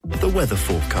weather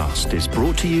forecast is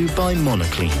brought to you by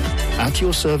Monoclean. At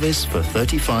your service for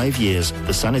 35 years,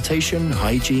 the sanitation,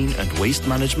 hygiene and waste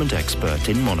management expert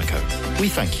in Monaco. We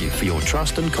thank you for your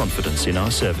trust and confidence in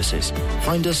our services.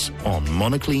 Find us on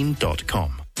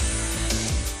monoclean.com.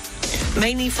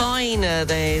 Mainly fine.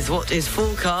 There's what is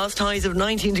forecast. Highs of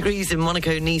 19 degrees in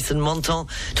Monaco, Nice and Menton.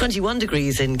 21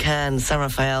 degrees in Cannes, Saint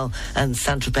Raphael and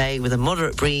Saint-Tropez with a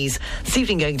moderate breeze. This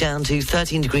evening going down to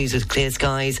 13 degrees with clear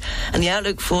skies. And the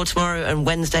outlook for tomorrow and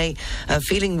Wednesday,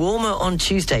 feeling warmer on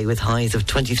Tuesday with highs of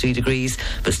 23 degrees,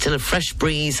 but still a fresh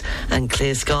breeze and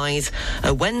clear skies.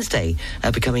 Wednesday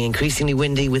becoming increasingly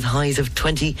windy with highs of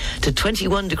 20 to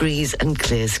 21 degrees and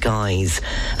clear skies.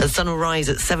 The sun will rise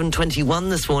at 7:21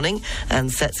 this morning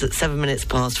and sets at 7 minutes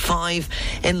past 5.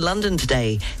 In London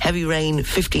today, heavy rain,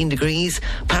 15 degrees.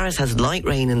 Paris has light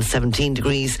rain and 17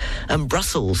 degrees. And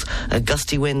Brussels,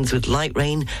 gusty winds with light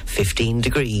rain, 15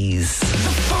 degrees.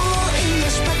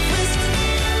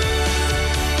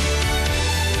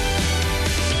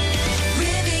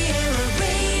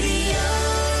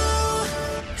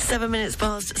 7 minutes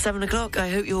past 7 o'clock. I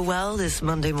hope you're well this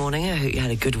Monday morning. I hope you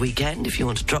had a good weekend. If you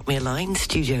want to drop me a line,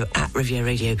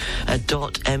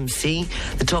 studio@rivieradio.mc.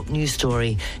 The top news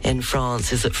story in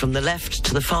France is that from the left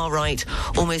to the far right,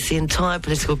 almost the entire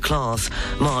political class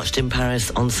marched in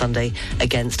Paris on Sunday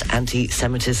against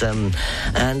anti-Semitism.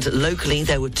 And locally,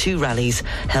 there were 2 rallies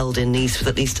held in Nice with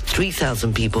at least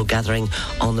 3,000 people gathering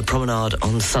on the promenade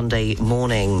on Sunday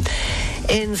morning.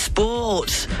 In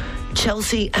sport,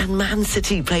 Chelsea and Man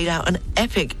City played out an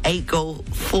epic 8-goal,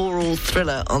 4-all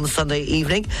thriller on Sunday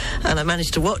evening, and I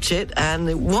managed to watch it,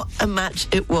 and what a match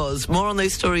it was. More on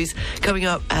those stories coming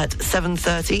up at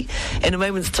 7:30. In a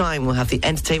moment's time, we'll have the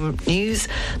entertainment news,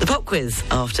 the pop quiz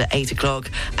after 8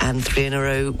 o'clock, and 3 in a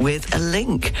row with a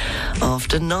link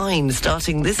after 9,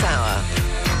 starting this hour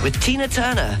with Tina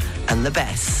Turner and The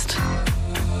Best.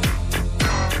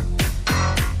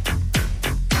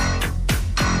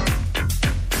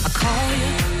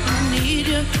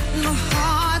 My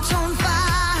heart's on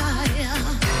fire.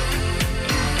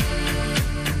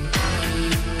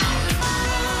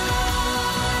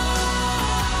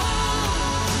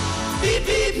 Beep,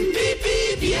 beep, beep,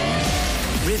 beep,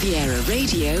 yeah. Riviera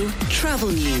Radio Travel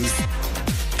News.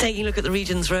 Taking a look at the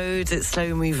region's roads, it's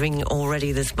slow moving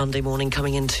already this Monday morning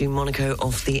coming into Monaco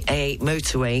off the A8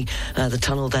 motorway. The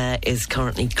tunnel there is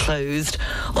currently closed.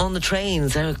 On the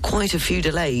trains, there are quite a few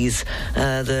delays.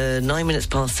 The 9 minutes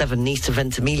past 7 Nice to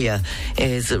Ventimiglia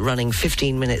is running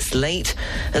 15 minutes late.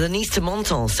 The Nice to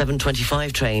Menton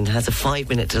 7:25 train has a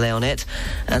 5-minute delay on it.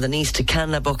 The Nice to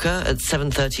Cannes La Boca at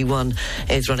 7:31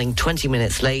 is running 20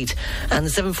 minutes late. And the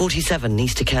 7:47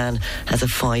 Nice to Cannes has a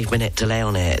 5-minute delay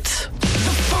on it.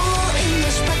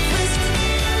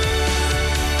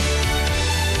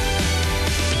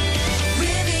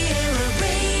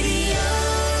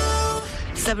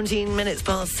 17 minutes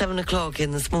past 7 o'clock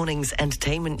in this morning's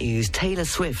entertainment news. Taylor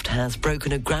Swift has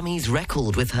broken a Grammys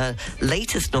record with her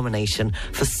latest nomination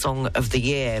for Song of the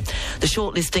Year. The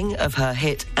shortlisting of her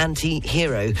hit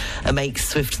Anti-Hero makes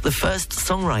Swift the first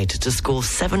songwriter to score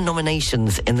 7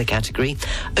 nominations in the category,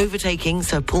 overtaking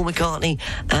Sir Paul McCartney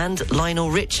and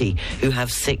Lionel Richie, who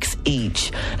have 6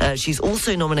 each. She's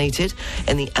also nominated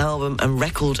in the Album and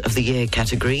Record of the Year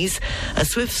categories.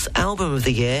 Swift's Album of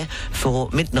the Year for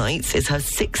Midnights is her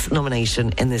 6th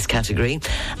nomination in this category,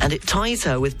 and it ties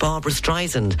her with Barbra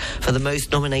Streisand for the most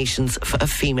nominations for a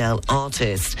female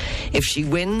artist. If she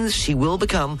wins, she will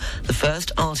become the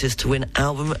first artist to win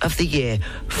Album of the Year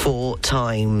 4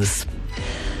 times.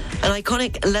 An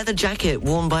iconic leather jacket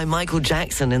worn by Michael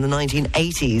Jackson in the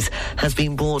 1980s has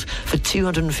been bought for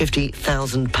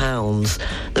 £250,000.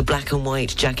 The black and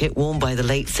white jacket worn by the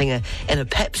late singer in a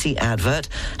Pepsi advert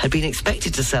had been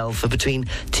expected to sell for between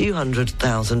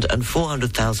 £200,000 and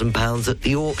 £400,000 at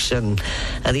the auction.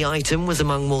 The item was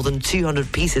among more than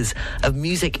 200 pieces of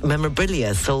music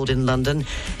memorabilia sold in London,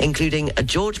 including a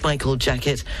George Michael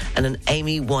jacket and an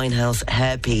Amy Winehouse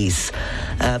hairpiece.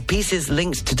 Pieces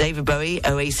linked to David Bowie,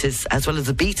 Oasis, as well as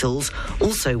the Beatles,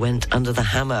 also went under the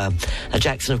hammer.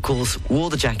 Jackson, of course, wore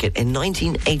the jacket in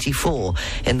 1984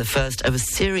 in the first of a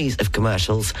series of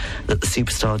commercials that the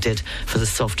superstar did for the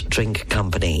soft drink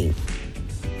company.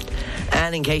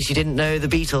 And in case you didn't know, the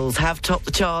Beatles have topped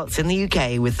the charts in the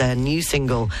UK with their new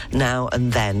single, Now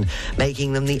and Then,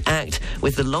 making them the act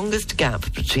with the longest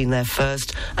gap between their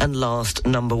first and last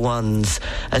number ones.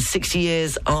 60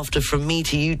 years after From Me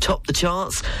to You topped the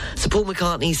charts, Sir Paul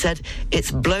McCartney said, "It's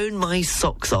blown my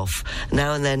socks off."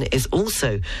 Now and Then is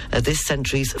also this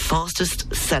century's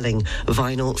fastest selling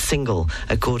vinyl single,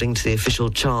 according to the official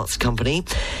charts company.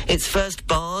 Its first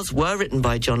bars were written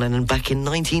by John Lennon back in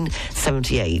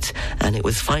 1978, and it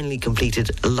was finally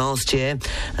completed last year.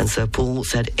 And Sir Paul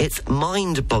said, "It's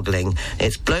mind-boggling.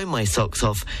 It's blown my socks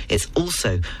off. It's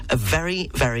also a very,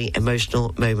 very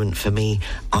emotional moment for me.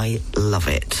 I love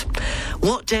it."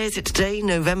 What day is it today?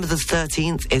 November the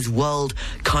 13th is World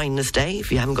Kindness Day.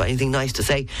 If you haven't got anything nice to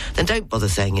say, then don't bother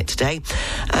saying it today.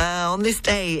 On this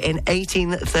day in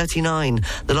 1839,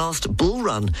 the last bull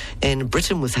run in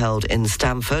Britain was held in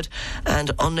Stamford.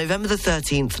 And on November the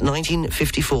 13th,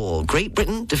 1954, Great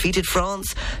Britain defeated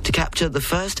France to capture the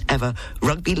first ever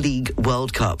Rugby League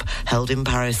World Cup, held in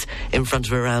Paris in front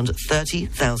of around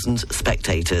 30,000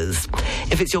 spectators.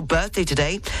 If it's your birthday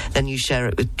today, then you share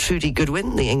it with Trudy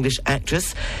Goodwin. The English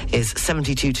actress is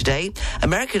 72 today.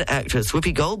 American actress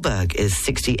Whoopi Goldberg is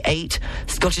 68.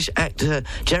 Scottish actor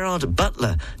Gerard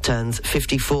Butler turns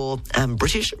 54. And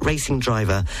British racing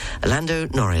driver Lando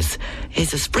Norris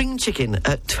is a spring chicken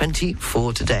at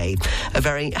 24 today. A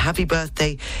very happy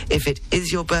birthday if it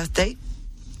is your birthday.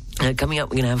 Coming up,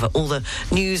 we're going to have all the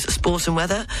news, sport and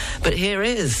weather. But here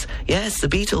is, yes, the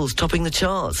Beatles topping the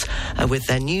charts with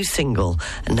their new single,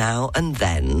 Now and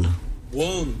Then.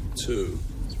 1, 2,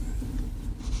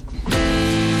 3.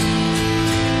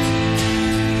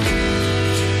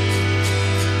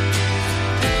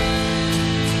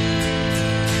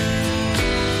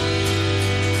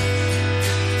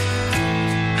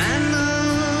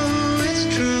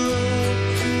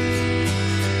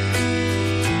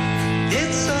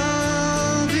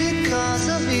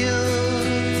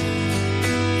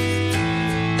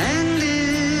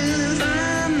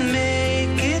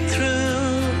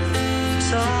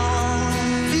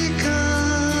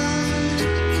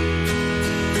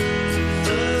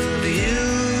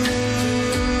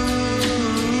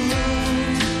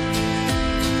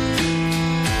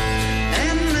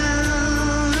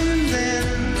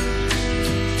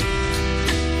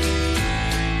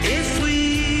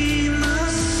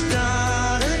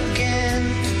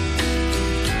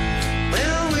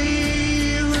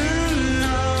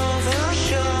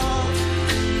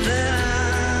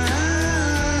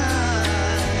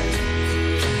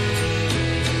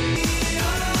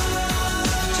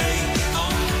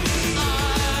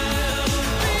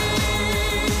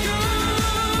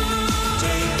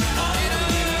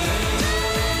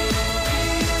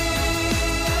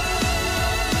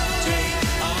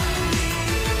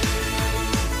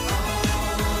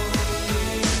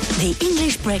 The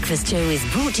English Breakfast Show is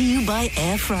brought to you by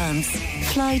Air France.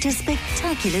 Fly to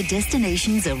spectacular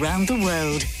destinations around the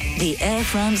world. The Air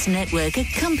France network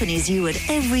accompanies you at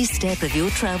every step of your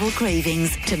travel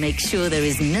cravings to make sure there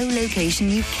is no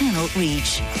location you cannot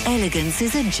reach. Elegance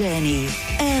is a journey.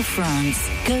 Air France.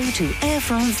 Go to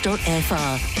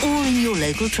airfrance.fr or in your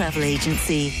local travel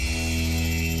agency.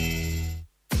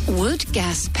 Wood,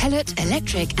 gas, pellet,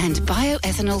 electric and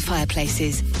bioethanol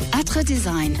fireplaces. Atre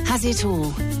Design has it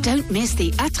all. Don't miss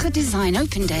the Atre Design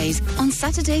Open Days on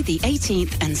Saturday the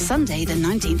 18th and Sunday the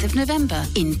 19th of November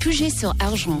in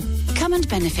Puget-sur-Argent. Come and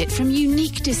benefit from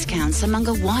unique discounts among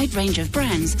a wide range of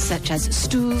brands such as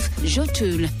Stuve,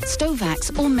 Jotule,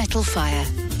 Stovax or Metal Fire.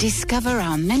 Discover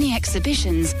our many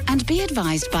exhibitions and be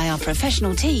advised by our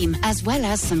professional team as well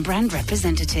as some brand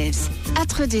representatives.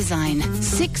 Atre Design,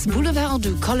 6 Boulevard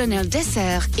du Colonel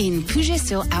Dessert in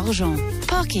Puget-sur-Argent.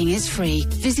 Parking is free.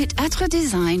 Visit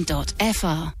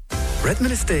atredesign.fr.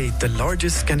 Redmond Estate, the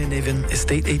largest Scandinavian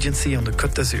estate agency on the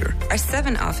Côte d'Azur. Our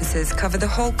 7 offices cover the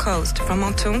whole coast, from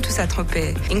Menton to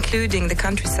Saint-Tropez, including the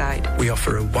countryside. We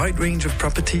offer a wide range of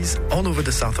properties all over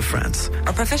the south of France.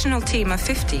 Our professional team of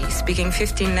 50, speaking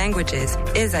 15 languages,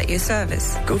 is at your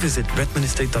service. Go visit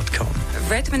redmondestate.com.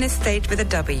 Redmond Estate with a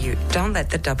W. Don't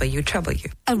let the W trouble you.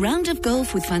 A round of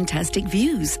golf with fantastic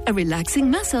views, a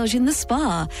relaxing massage in the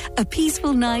spa, a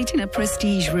peaceful night in a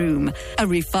prestige room, a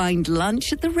refined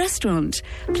lunch at the restaurant.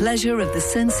 Pleasure of the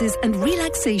senses and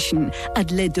relaxation at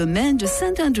Les Domaines de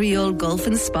Saint-Andriol Golf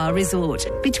and Spa Resort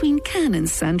between Cannes and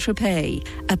Saint-Tropez.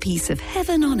 A piece of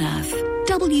heaven on earth.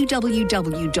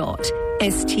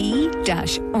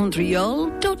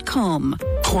 www.st-andriol.com.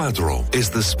 Quadro is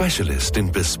the specialist in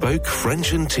bespoke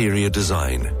French interior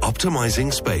design,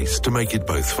 optimizing space to make it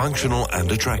both functional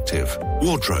and attractive.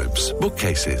 Wardrobes,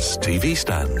 bookcases, TV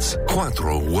stands.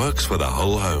 Quadro works for the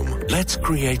whole home. Let's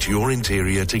create your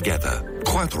interior together.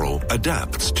 Quadro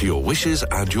adapts to your wishes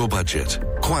and your budget.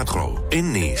 Quadro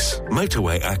in Nice.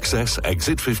 Motorway access,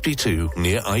 exit 52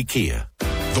 near IKEA.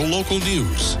 The local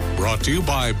news, brought to you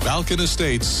by Balkan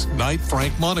Estates, Knight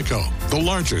Frank Monaco, the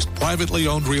largest privately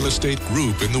owned real estate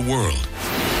group in the world.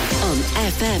 On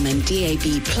FM and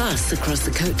DAB Plus across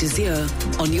the Côte d'Azur,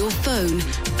 on your phone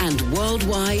and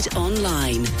worldwide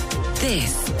online.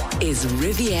 This is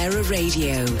Riviera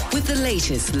Radio with the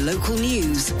latest local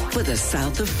news for the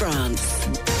south of France.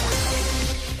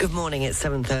 Good morning, it's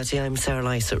 7:30. I'm Sarah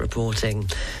Lysett reporting.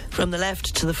 From the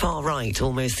left to the far right,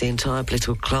 almost the entire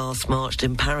political class marched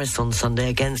in Paris on Sunday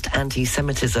against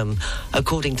anti-Semitism.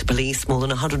 According to police, more than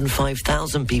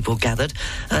 105,000 people gathered,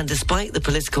 and despite the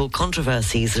political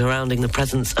controversies surrounding the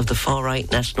presence of the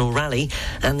far-right National Rally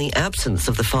and the absence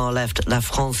of the far-left La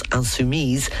France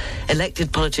Insoumise,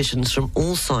 elected politicians from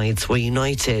all sides were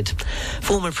united.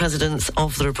 Former presidents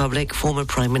of the Republic, former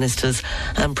prime ministers,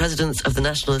 and presidents of the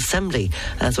National Assembly,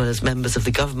 as well as members of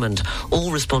the government,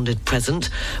 all responded present,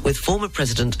 with former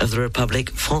President of the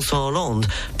Republic, François Hollande,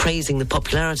 praising the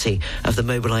popularity of the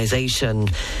mobilisation.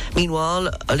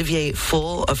 Meanwhile, Olivier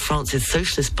Faure of France's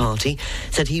Socialist Party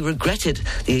said he regretted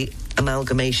the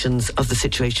amalgamations of the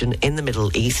situation in the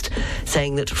Middle East,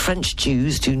 saying that French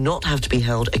Jews do not have to be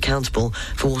held accountable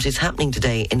for what is happening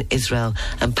today in Israel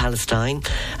and Palestine,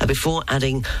 before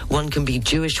adding one can be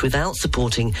Jewish without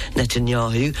supporting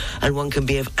Netanyahu and one can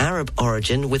be of Arab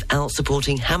origin without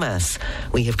supporting Hamas.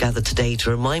 We have gathered today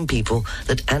to remind people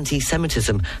that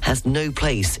anti-Semitism has no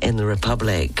place in the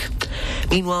Republic.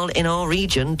 Meanwhile, in our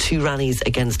region, 2 rallies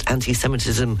against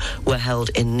anti-Semitism were held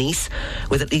in Nice,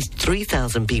 with at least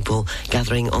 3,000 people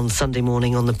gathering on Sunday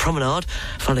morning on the promenade,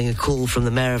 following a call from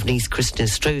the Mayor of Nice, Christian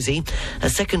Estrosi. A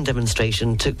second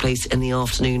demonstration took place in the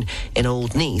afternoon in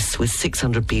Old Nice, with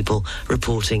 600 people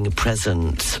reporting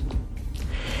present.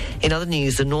 In other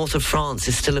news, the north of France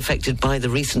is still affected by the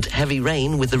recent heavy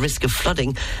rain, with the risk of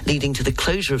flooding leading to the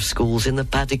closure of schools in the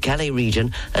Pas-de-Calais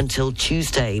region until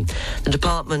Tuesday. The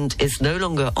department is no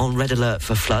longer on red alert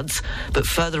for floods, but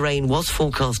further rain was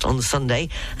forecast on Sunday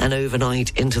and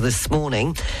overnight into this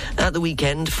morning. At the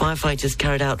weekend, firefighters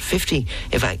carried out 50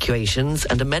 evacuations,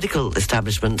 and a medical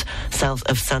establishment south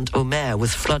of Saint-Omer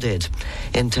was flooded.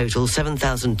 In total,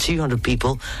 7,200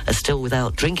 people are still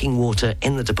without drinking water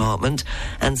in the department,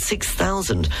 and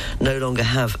 6,000 no longer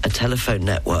have a telephone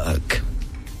network.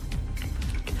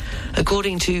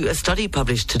 According to a study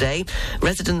published today,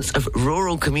 residents of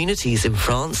rural communities in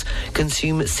France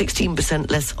consume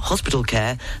 16% less hospital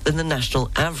care than the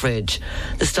national average.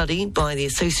 The study, by the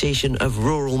Association of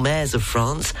Rural Mayors of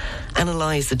France,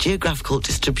 analysed the geographical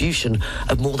distribution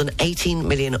of more than 18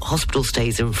 million hospital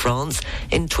stays in France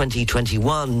in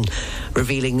 2021,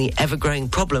 revealing the ever-growing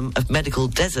problem of medical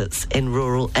deserts in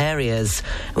rural areas,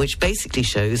 which basically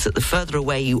shows that the further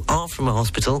away you are from a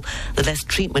hospital, the less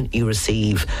treatment you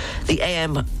receive. The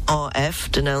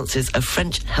AMRF denounces a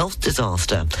French health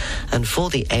disaster, and for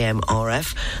the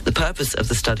AMRF, the purpose of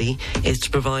the study is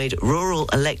to provide rural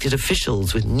elected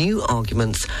officials with new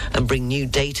arguments and bring new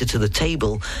data to the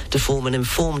table to form an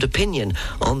informed opinion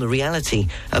on the reality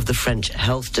of the French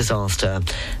health disaster.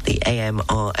 The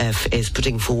AMRF is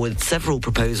putting forward several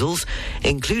proposals,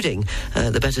 including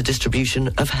the better distribution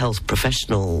of health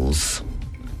professionals.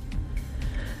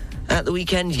 At the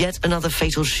weekend, yet another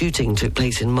fatal shooting took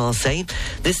place in Marseille,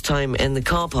 this time in the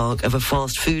car park of a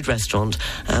fast food restaurant,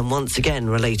 and once again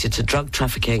related to drug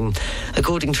trafficking.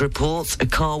 According to reports, a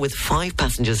car with 5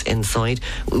 passengers inside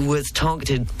was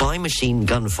targeted by machine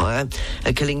gun fire,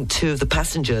 killing 2 of the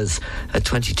passengers, a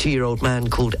 22-year-old man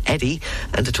called Eddie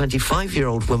and a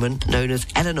 25-year-old woman known as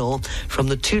Eleanor from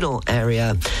the Toulon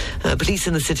area. Police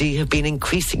in the city have been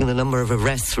increasing the number of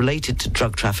arrests related to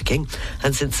drug trafficking,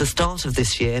 and since the start of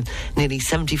this year, nearly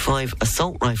 75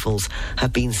 assault rifles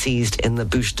have been seized in the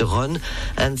Bouches-du-Rhône,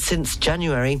 and since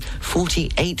January,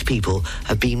 48 people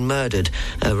have been murdered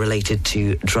related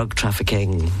to drug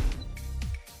trafficking.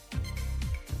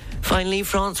 Finally,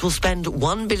 France will spend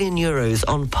 €1 billion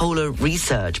on polar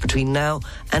research between now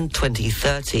and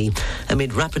 2030,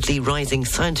 amid rapidly rising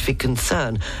scientific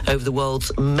concern over the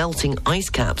world's melting ice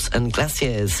caps and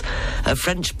glaciers.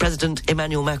 French President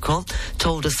Emmanuel Macron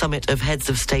told a summit of heads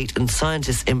of state and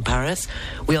scientists in Paris,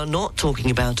 "We are not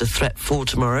talking about a threat for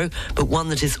tomorrow, but one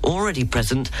that is already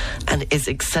present and is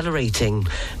accelerating.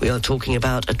 We are talking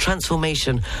about a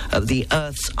transformation of the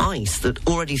Earth's ice that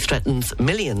already threatens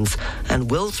millions and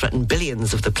will threaten threaten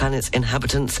billions of the planet's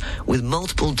inhabitants with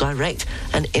multiple direct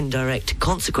and indirect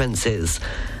consequences.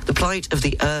 The plight of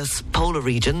the Earth's polar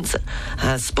regions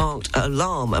has sparked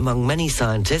alarm among many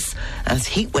scientists as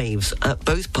heat waves at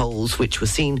both poles, which were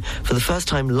seen for the first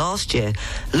time last year,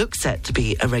 look set to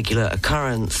be a regular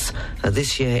occurrence.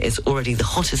 This year is already the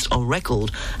hottest on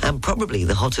record and probably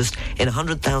the hottest in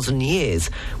 100,000 years,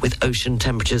 with ocean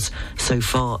temperatures so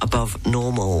far above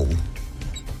normal.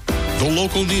 The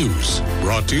local news,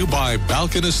 brought to you by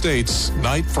Balkan Estates,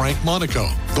 Knight Frank Monaco,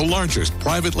 the largest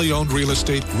privately owned real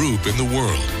estate group in the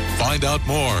world. Find out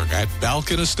more at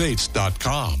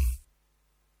balkanestates.com.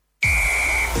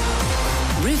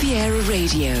 Riviera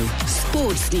Radio,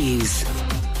 Sports News.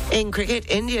 In cricket,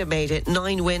 India made it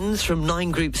 9 wins from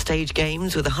 9 group stage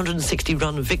games with a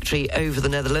 160-run victory over the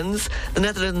Netherlands. The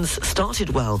Netherlands started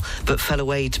well, but fell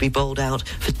away to be bowled out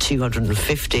for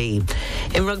 250.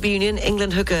 In rugby union,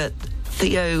 England hooker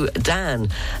Theo Dan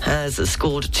has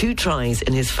scored 2 tries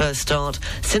in his first start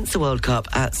since the World Cup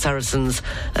at Saracens,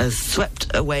 as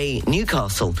swept away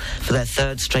Newcastle for their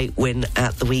 3rd straight win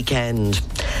at the weekend.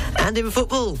 And in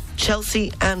football,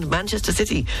 Chelsea and Manchester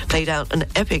City played out an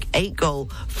epic 8-goal,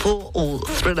 4-all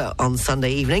thriller on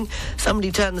Sunday evening.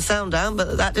 Somebody turned the sound down,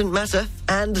 but that didn't matter.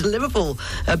 And Liverpool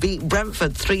beat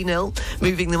Brentford 3-0,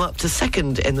 moving them up to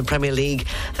 2nd in the Premier League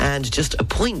and just a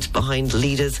point behind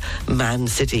leaders Man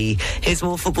City. Here's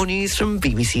more football news from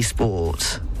BBC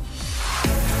Sport.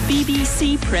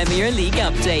 BBC Premier League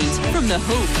update from the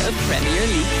home of Premier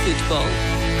League football.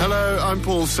 Hello, I'm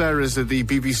Paul Serres at the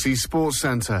BBC Sports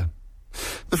Centre.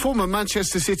 The former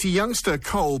Manchester City youngster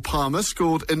Cole Palmer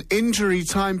scored an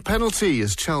injury-time penalty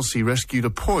as Chelsea rescued a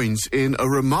point in a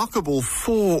remarkable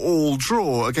 4-all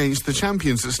draw against the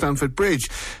champions at Stamford Bridge.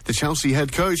 The Chelsea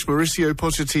head coach Mauricio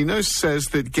Pochettino says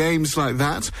that games like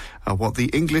that are what the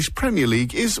English Premier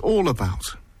League is all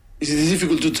about. It's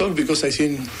difficult to talk because I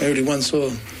think everyone saw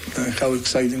how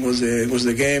exciting was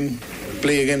the game.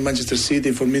 Play against Manchester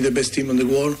City, for me the best team in the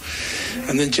world,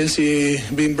 and then Chelsea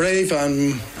being brave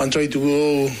and try to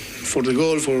go for the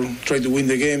goal, try to win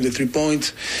the game, the 3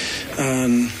 points.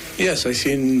 And yes, I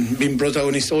think being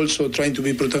protagonist also, trying to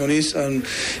be protagonist, and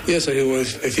yes, I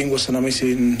think it was an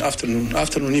amazing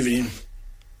afternoon, evening.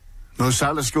 Mo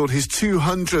Salah scored his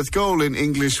 200th goal in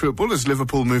English football as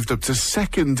Liverpool moved up to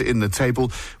 2nd in the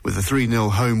table with a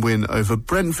 3-0 home win over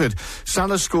Brentford.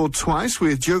 Salah scored twice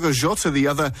with Diogo Jota the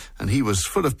other, and he was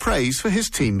full of praise for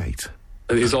his teammate.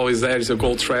 He's always there. He's a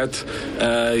goal threat.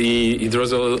 He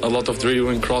draws a lot of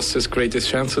dribbling crosses, creates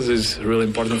chances. It's really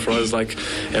important for us, like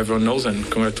everyone knows, and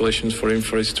congratulations for him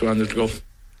for his 200th goal.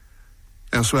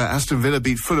 Elsewhere, Aston Villa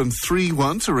beat Fulham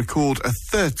 3-1 to record a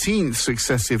 13th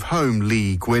successive home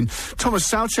league win. Thomas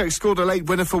Soucek scored a late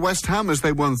winner for West Ham as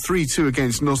they won 3-2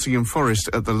 against Nottingham Forest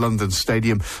at the London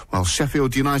Stadium, while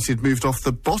Sheffield United moved off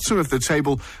the bottom of the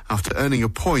table after earning a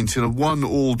point in a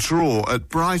 1-all draw at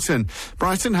Brighton.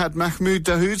 Brighton had Mahmoud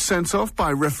Dahoud sent off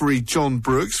by referee John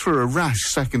Brooks for a rash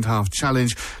second-half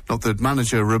challenge. Not that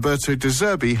manager Roberto De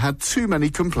Zerbi had too many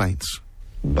complaints.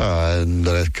 The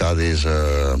red card is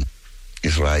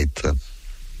right.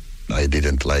 I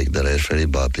didn't like the referee,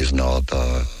 but it's not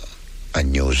a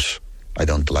news. I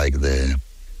don't like the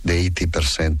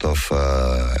 80% of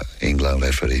England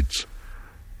referees.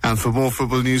 And for more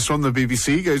football news from the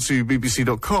BBC, go to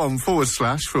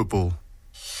bbc.com/football.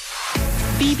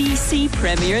 BBC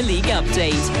Premier League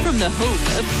update from the home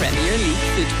of Premier League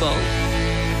football.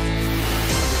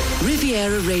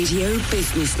 Riviera Radio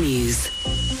Business News.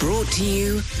 Brought to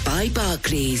you by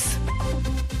Barclays.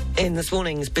 In this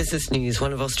morning's business news,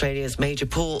 one of Australia's major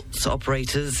ports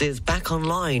operators is back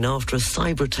online after a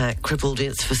cyber attack crippled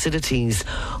its facilities.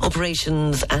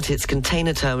 Operations at its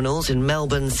container terminals in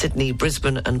Melbourne, Sydney,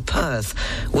 Brisbane and Perth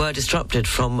were disrupted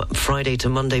from Friday to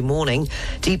Monday morning.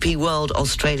 DP World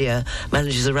Australia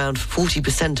manages around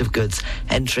 40% of goods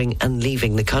entering and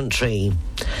leaving the country.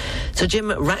 So Jim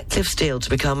Ratcliffe's deal to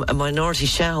become a minority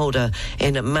shareholder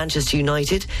in Manchester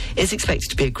United is expected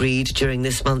to be agreed during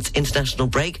this month's international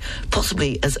break,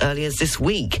 possibly as early as this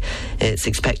week. It's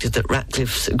expected that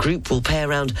Ratcliffe's group will pay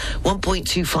around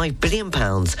 £1.25 billion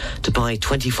to buy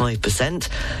 25%.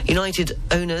 United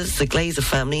owners, the Glazer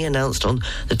family, announced on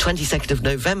the 22nd of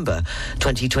November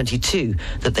 2022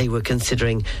 that they were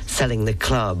considering selling the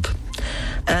club.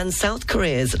 And South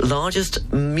Korea's largest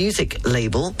music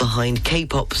label behind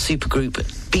K-pop supergroup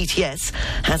BTS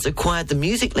has acquired the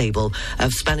music label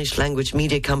of Spanish-language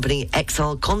media company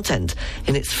Exile Content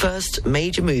in its first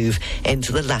major move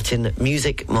into the Latin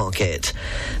music market.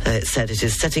 It said it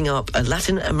is setting up a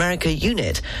Latin America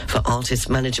unit for artist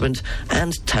management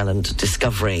and talent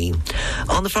discovery.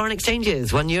 On the foreign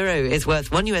exchanges, €1 is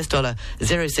worth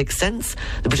 $1.06.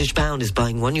 The British pound is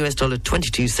buying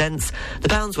 $1.22. The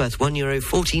pound's worth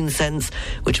 €1.14,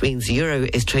 which means the euro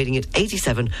is trading at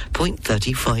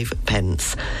 87.35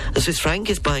 pence. The Swiss franc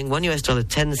is buying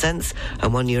 $1.10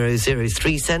 and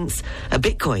 €1.03. A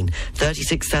Bitcoin,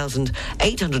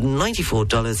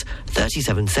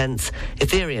 $36,894.37.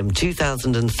 Ethereum,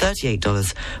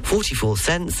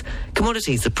 $2,038.44.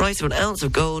 Commodities, the price of an ounce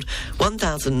of gold,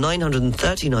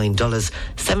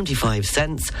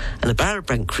 $1,939.75, and a barrel of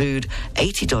Brent crude,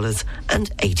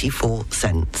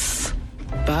 $80.84.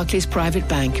 Barclays Private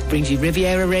Bank brings you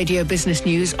Riviera Radio Business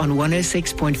News on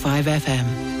 106.5 FM.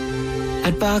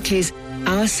 At Barclays,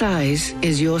 our size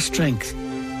is your strength.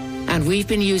 And we've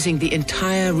been using the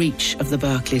entire reach of the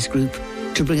Barclays Group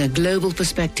to bring a global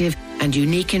perspective and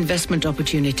unique investment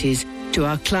opportunities to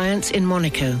our clients in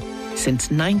Monaco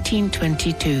since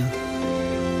 1922.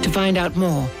 To find out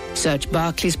more, search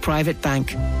Barclays Private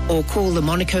Bank or call the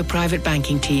Monaco Private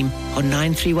Banking Team on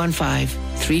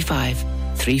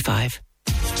 9315-3535.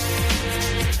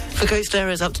 For coast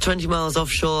areas up to 20 miles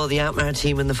offshore, the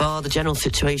Out-Maritime and the VAR, the general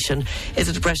situation is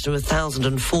a depression of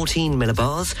 1,014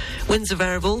 millibars. Winds are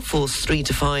variable, force 3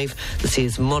 to 5. The sea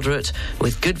is moderate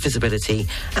with good visibility.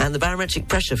 And the barometric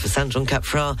pressure for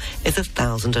Saint-Jean-Cap-Ferrat is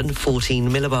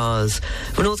 1,014 millibars.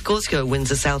 For North Corsica,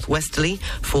 winds are southwesterly,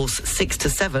 force 6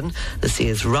 to 7. The sea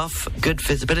is rough, good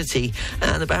visibility.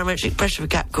 And the barometric pressure for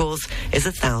Cap Corse is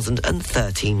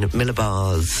 1,013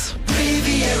 millibars.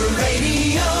 Riviera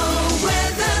Radio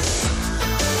weather.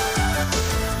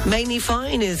 Mainly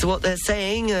fine is what they're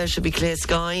saying. Should be clear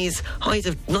skies. Highs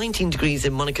of 19 degrees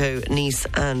in Monaco, Nice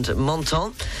and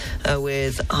Menton,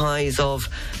 with highs of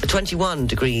 21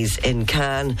 degrees in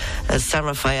Cannes, Saint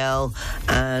Raphael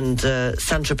and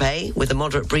Saint-Tropez, with a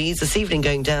moderate breeze. This evening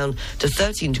going down to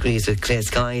 13 degrees with clear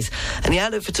skies. And the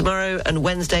outlook for tomorrow and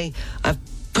Wednesday, I've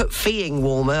put feeling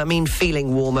warmer,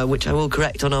 which I will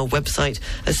correct on our website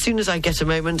as soon as I get a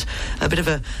moment. A bit of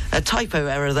a typo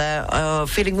error there.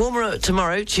 Feeling warmer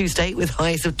tomorrow, Tuesday, with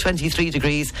highs of 23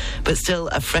 degrees, but still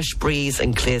a fresh breeze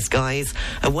and clear skies.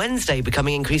 Wednesday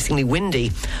becoming increasingly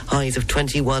windy, highs of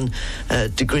 21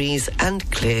 degrees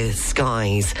and clear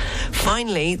skies.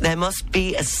 Finally, there must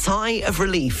be a sigh of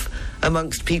relief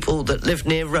amongst people that live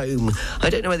near Rome.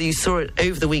 I don't know whether you saw it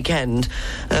over the weekend,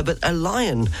 but a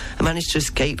lion managed to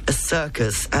escape a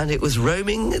circus, and it was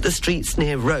roaming the streets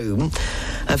near Rome.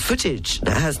 Footage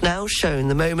has now shown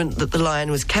the moment that the lion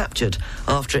was captured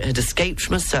after it had escaped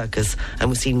from a circus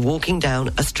and was seen walking down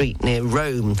a street near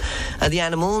Rome. The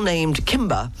animal, named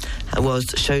Kimba, was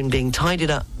shown being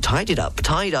tied up,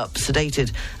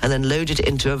 sedated, and then loaded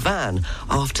into a van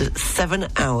after 7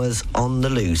 hours on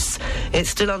the loose. It's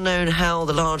still unknown how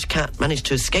the large cat managed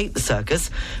to escape the circus,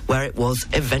 where it was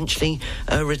eventually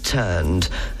returned.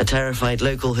 A terrified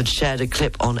local had shared a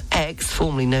clip on X,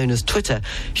 formerly known as Twitter,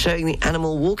 showing the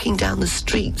animal walking down the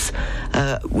streets,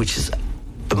 which is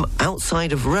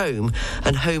outside of Rome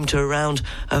and home to around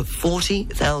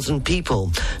 40,000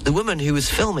 people. The woman who was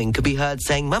filming could be heard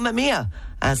saying, "Mamma mia,"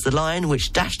 as the lion,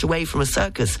 which dashed away from a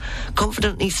circus,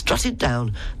 confidently strutted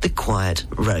down the quiet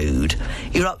road.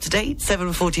 You're up to date,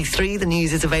 7:43. The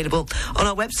news is available on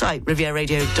our website,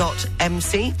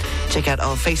 rivieradio.mc. Check out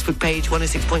our Facebook page,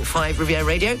 106.5 Riviera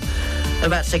Radio. I'm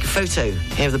about to take a photo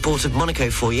here of the Port of Monaco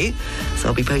for you, so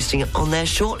I'll be posting it on there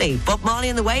shortly. Bob Marley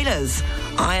and the Wailers,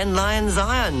 Iron Lion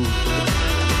Zion.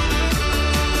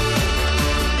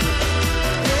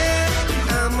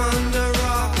 I'm on the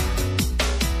rock,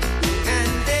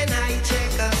 and then I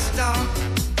take a stop.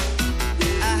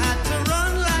 I had to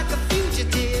run like a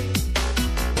fugitive.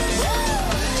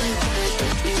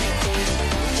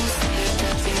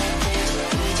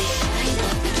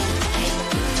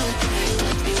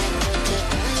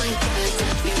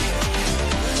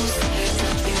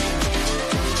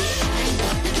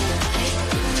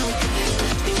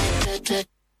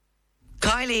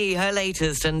 Kylie, her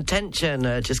latest, and Tension,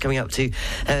 just coming up to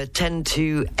 10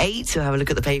 to 8. So have a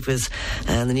look at the papers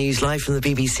and the news live from the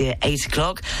BBC at 8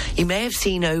 o'clock. You may have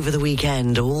seen over the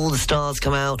weekend all the stars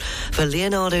come out for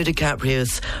Leonardo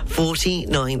DiCaprio's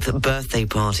 49th birthday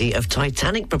party of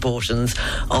titanic proportions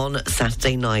on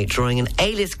Saturday night, drawing an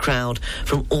A-list crowd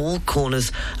from all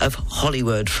corners of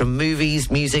Hollywood, from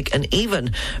movies, music, and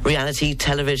even reality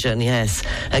television. Yes,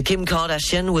 Kim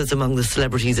Kardashian was among the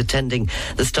celebrities attending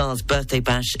the star's birthday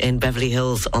bash in Beverly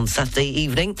Hills on Saturday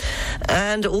evening.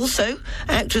 And also,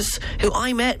 actress who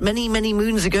I met many, many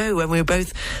moons ago when we were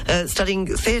both studying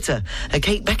theatre.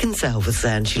 Kate Beckinsale was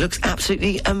there, and she looks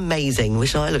absolutely amazing.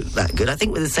 Wish I looked that good. I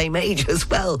think we're the same age as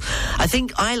well. I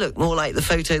think I look more like the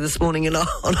photo this morning on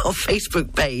our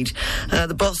Facebook page.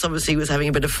 The boss obviously was having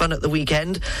a bit of fun at the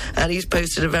weekend, and he's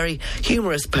posted a very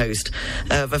humorous post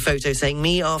of a photo saying,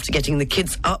 me after getting the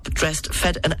kids up, dressed,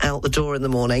 fed and out the door in the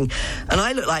morning. And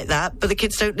I look like that, but the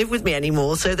kids don't live with me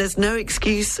anymore, so there's no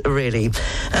excuse, really.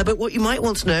 But what you might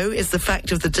want to know is the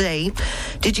fact of the day.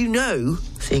 Did you know,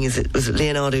 seeing as it was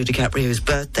Leonardo DiCaprio's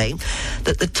birthday,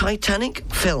 that the Titanic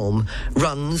film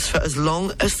runs for as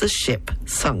long as the ship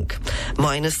sunk,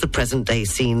 minus the present-day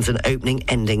scenes and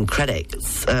opening-ending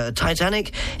credits.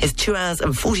 Titanic is 2 hours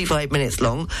and 45 minutes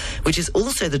long, which is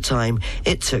also the time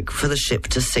it took for the ship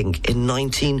to sink in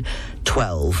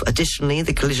 1912. Additionally,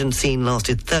 the collision scene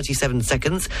lasted 37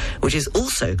 seconds, which is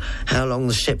also how long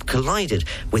the ship collided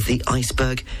with the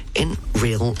iceberg in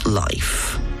real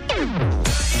life.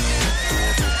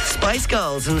 Spice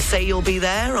Girls and Say You'll Be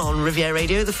There on Riviera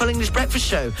Radio, the Full English Breakfast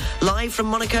Show, live from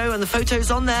Monaco, and the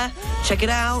photo's on there. Check it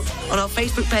out on our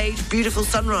Facebook page. Beautiful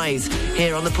sunrise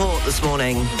here on the port this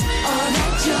morning. All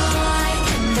that joy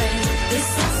and rain,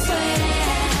 this I swear.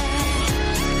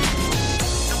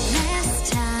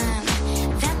 Last time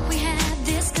that we had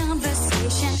this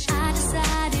conversation, I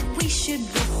decided we should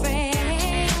be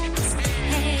friends.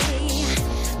 Hey,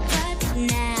 but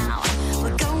now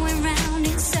we're going round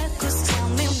in circles. Tell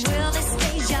me, will this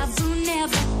deja vu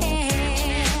never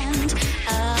end?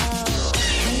 Oh,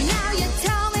 and now you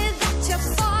tell me that you're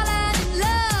falling in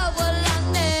love. Well, I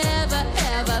never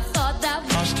ever thought that.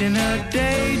 Lost in a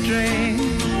daydream,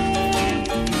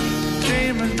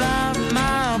 dream about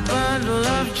my bundle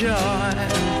of joy.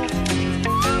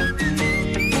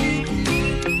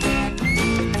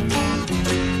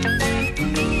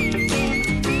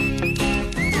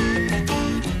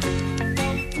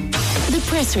 The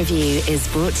Press Review is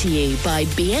brought to you by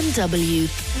BMW.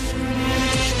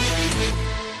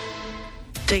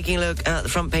 Taking a look at the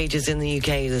front pages in the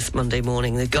UK this Monday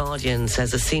morning, The Guardian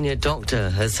says a senior doctor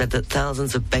has said that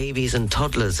thousands of babies and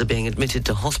toddlers are being admitted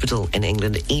to hospital in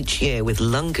England each year with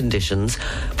lung conditions,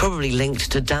 probably linked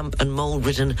to damp and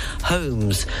mould-ridden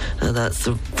homes. That's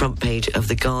the front page of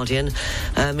The Guardian.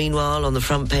 Meanwhile, on the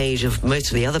front page of most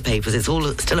of the other papers, it's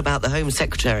all still about the Home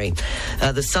Secretary.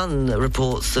 The Sun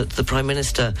reports that the Prime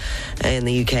Minister in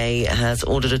the UK has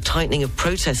ordered a tightening of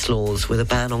protest laws with a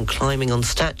ban on climbing on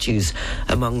statues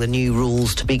among the new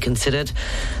rules to be considered.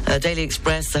 Daily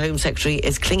Express, the Home Secretary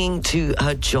is clinging to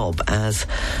her job as,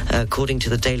 according to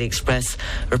the Daily Express,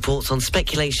 reports on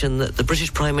speculation that the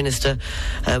British Prime Minister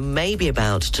may be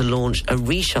about to launch a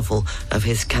reshuffle of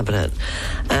his cabinet.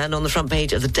 And on the front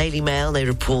page of the Daily Mail, they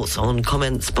report on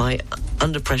comments by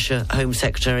under pressure Home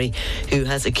Secretary, who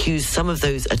has accused some of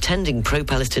those attending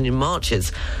pro-Palestinian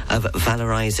marches of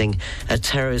valorising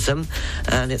terrorism.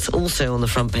 And it's also on the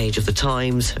front page of the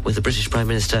Times, with the British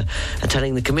Prime Minister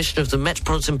telling the Commissioner of the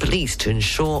Metropolitan Police to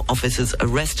ensure officers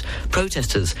arrest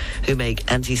protesters who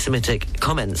make anti-Semitic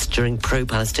comments during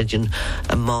pro-Palestinian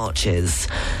marches.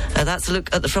 That's a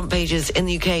look at the front pages in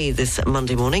the UK this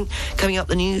Monday morning. Coming up,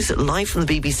 the news live from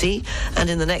the BBC, and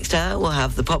in the next hour we'll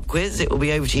have the pop quiz. It will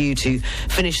be over to you to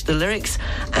finish the lyrics,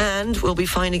 and we'll be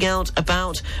finding out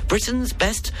about Britain's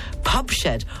best pub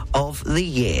shed of the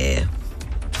year.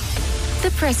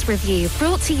 The Press Review,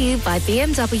 brought to you by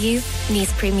BMW,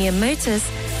 Nice Premium Motors,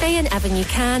 Bayonne Avenue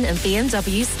Cannes and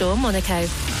BMW Store Monaco.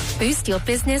 Boost your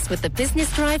business with the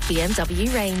Business Drive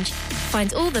BMW range.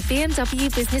 Find all the BMW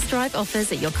Business Drive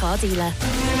offers at your car dealer.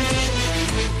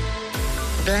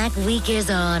 Black Week is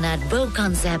on at Boat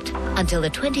Concept. Until the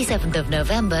 27th of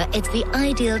November, it's the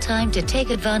ideal time to take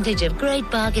advantage of great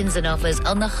bargains and offers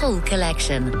on the whole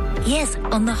collection. Yes,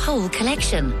 on the whole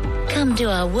collection. Come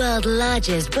to our world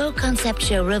largest Boat Concept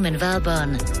showroom in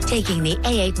Valbonne, taking the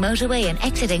A8 motorway and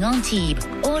exiting Antibes,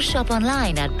 or shop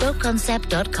online at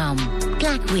boatconcept.com.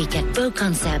 Black Week at Boat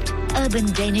Concept,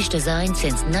 urban Danish design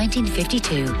since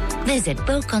 1952. Visit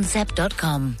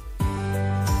boatconcept.com.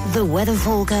 The weather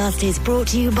forecast is brought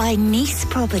to you by Nice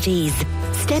Properties.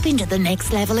 Step into the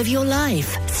next level of your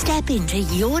life. Step into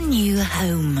your new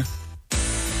home.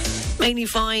 Mainly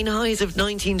fine, highs of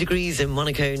 19 degrees in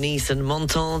Monaco, Nice and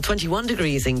Menton, 21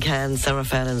 degrees in Cannes,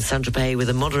 Saint-Raphael and Saint-Tropez with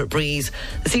a moderate breeze.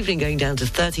 This evening going down to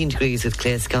 13 degrees with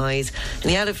clear skies. In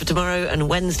the outlook for tomorrow and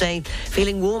Wednesday,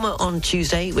 feeling warmer on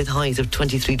Tuesday with highs of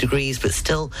 23 degrees, but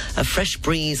still a fresh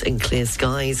breeze and clear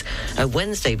skies.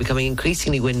 Wednesday becoming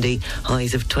increasingly windy,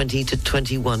 highs of 20 to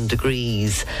 21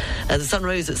 degrees. The sun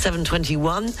rose at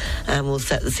 7:21 and will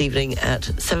set this evening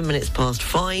at 7 minutes past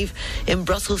 5. In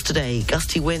Brussels today,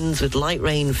 gusty winds with light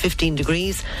rain, 15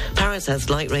 degrees. Paris has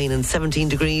light rain and 17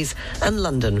 degrees. And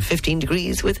London, 15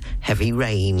 degrees with heavy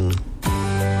rain.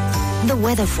 The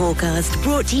weather forecast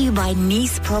brought to you by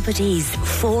Nice Properties.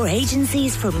 4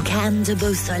 agencies from Cannes to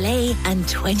Beausoleil and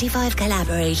 25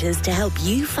 collaborators to help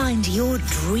you find your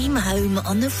dream home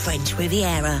on the French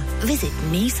Riviera. Visit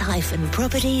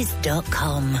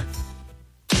nice-properties.com.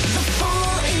 The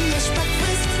Full English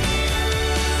Breakfast.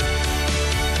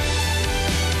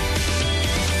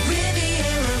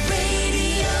 Riviera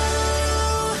Radio.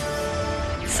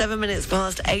 7 minutes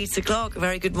past 8 o'clock. A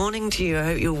very good morning to you. I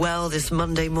hope you're well this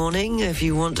Monday morning. If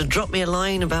you want to drop me a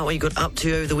line about what you got up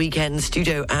to over the weekend,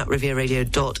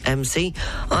 studio@rivieradio.mc.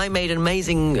 I made an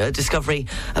amazing discovery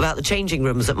about the changing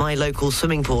rooms at my local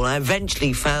swimming pool. I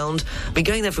eventually found, I've been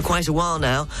going there for quite a while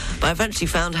now, but I eventually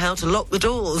found how to lock the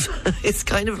doors. It's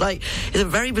kind of like, it's a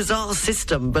very bizarre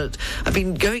system, but I've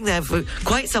been going there for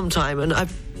quite some time and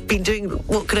I've been doing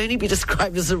what could only be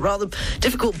described as a rather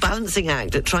difficult balancing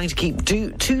act at trying to keep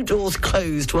two doors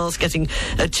closed whilst getting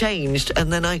changed.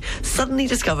 And then I suddenly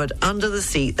discovered under the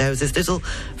seat there was this little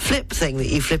flip thing that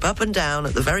you flip up and down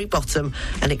at the very bottom,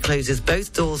 and it closes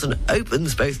both doors and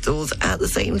opens both doors at the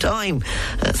same time.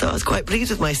 So I was quite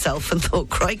pleased with myself and thought,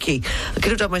 crikey, I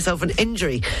could have done myself an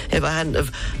injury if I hadn't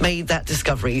have made that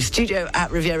discovery.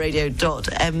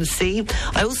 studio@rivieradio.mc.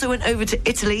 I also went over to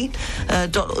Italy,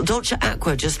 Dolce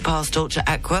Acqua, just past Dolce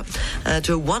Acqua,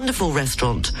 to a wonderful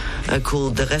restaurant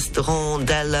called the Restaurant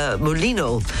del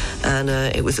Molino, and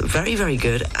it was very, very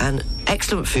good and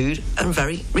excellent food and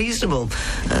very reasonable.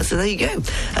 So there you go.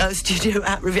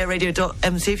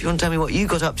 Studio@rivieradio.mc if you want to tell me what you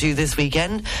got up to this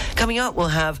weekend. Coming up, we'll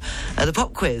have the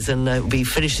pop quiz, and we'll be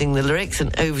finishing the lyrics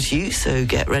and over to you, so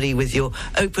get ready with your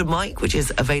open mic, which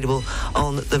is available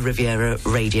on the Riviera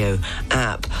Radio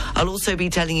app. I'll also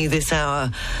be telling you this hour,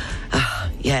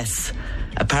 yes,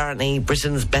 apparently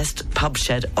Britain's best pub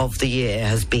shed of the year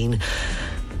has been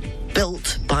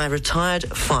built by a retired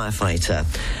firefighter.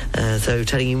 So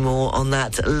telling you more on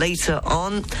that later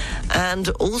on. And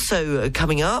also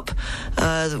coming up,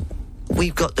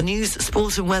 we've got the news,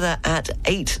 sport and weather at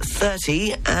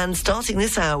 8:30, and starting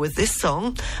this hour with this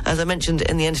song, as I mentioned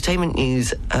in the entertainment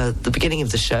news at the beginning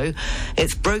of the show,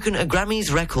 it's broken a Grammys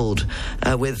record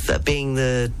with being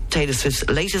the Taylor Swift's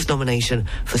latest nomination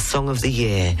for Song of the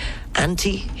Year,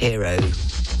 Anti-Hero.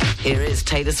 Here is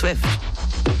Taylor Swift.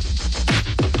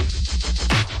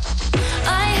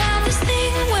 I have this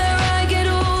thing where I get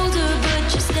older, but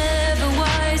just never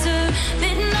wiser.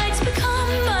 Midnight's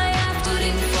become my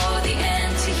footing for the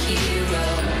anti-hero.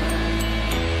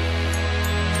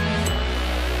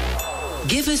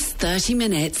 Give us 30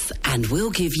 minutes and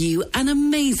we'll give you an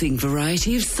amazing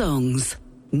variety of songs.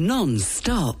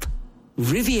 Non-stop.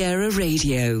 Riviera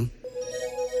Radio.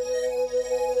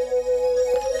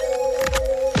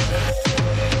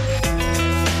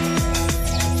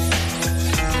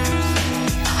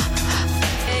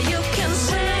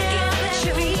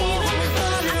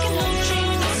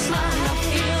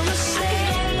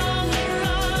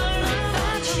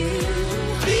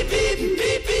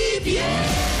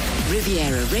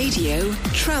 Riviera Radio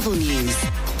Travel News.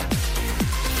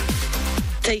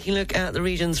 Taking a look at the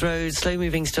region's roads, slow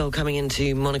moving still coming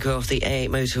into Monaco off the A8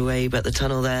 motorway, but the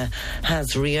tunnel there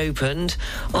has reopened.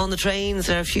 On the trains,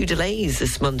 there are a few delays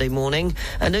this Monday morning.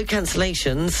 No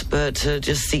cancellations, but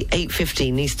just the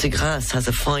 8:50 Nice to Grasse has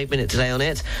a 5-minute delay on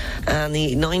it, and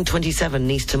the 9:27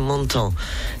 Nice to Menton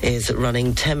is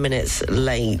running 10 minutes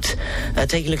late.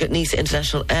 Taking a look at Nice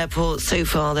International Airport, so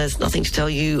far there's nothing to tell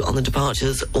you on the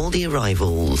departures or the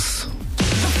arrivals.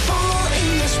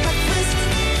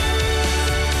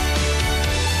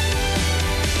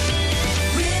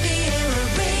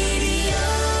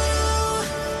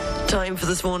 Time for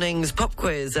this morning's pop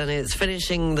quiz, and it's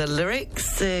finishing the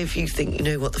lyrics. If you think you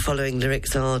know what the following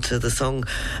lyrics are to the song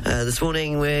this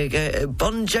morning,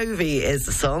 Bon Jovi is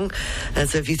the song.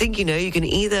 So if you think you know, you can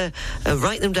either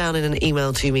write them down in an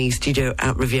email to me,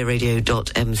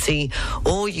 studio@rivieradio.mc,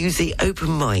 or use the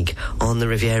open mic on the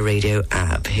Riviera Radio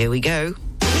app. Here we go.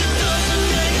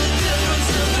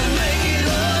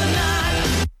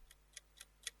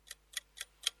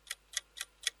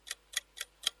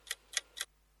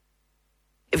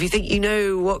 If If you think you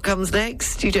know what comes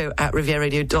next, studio at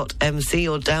rivieradio.mc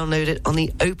or download it on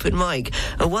the open mic.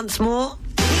 And once more...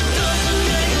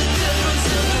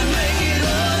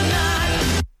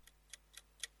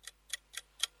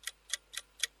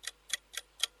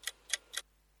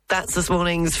 That's this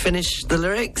morning's Finish the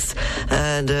Lyrics.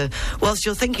 And whilst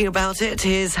you're thinking about it,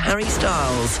 here's Harry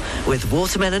Styles with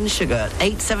Watermelon Sugar at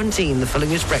 8:17, the Full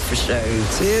English Breakfast Show.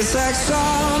 Tastes like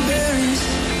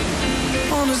strawberries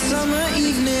on a summer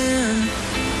evening,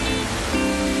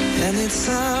 and it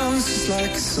sounds just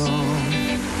like a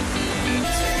song.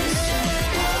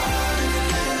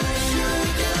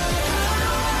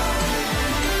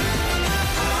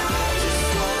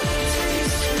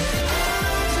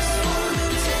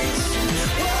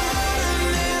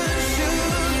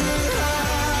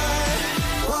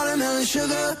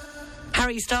 Sugar.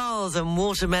 Harry Styles and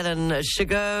Watermelon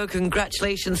Sugar.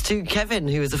 Congratulations to Kevin,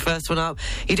 who was the first one up.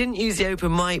 He didn't use the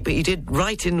open mic, but he did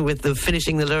write in with the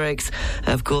finishing the lyrics.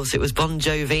 Of course, it was Bon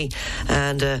Jovi.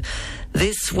 And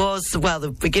this was, well,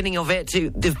 the beginning of it.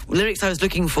 The lyrics I was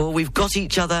looking for, we've got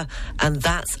each other, and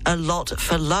that's a lot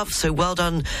for love. So well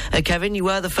done, Kevin. You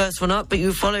were the first one up, but you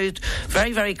were followed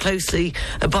very, very closely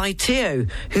by Tio,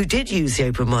 who did use the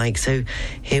open mic. So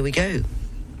here we go.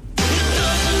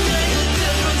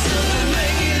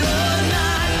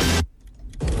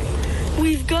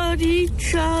 We've got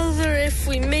each other if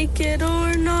we make it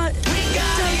or not. We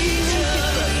got each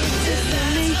other if we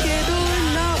make it or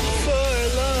not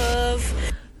for love.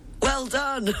 Well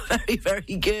done. Very,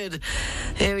 very good.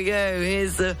 Here we go.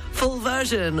 Here's the full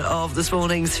version of this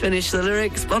morning's Finish the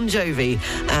Lyrics, Bon Jovi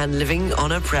and Living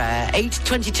on a Prayer.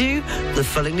 8:22, the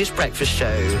Full English Breakfast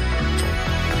Show.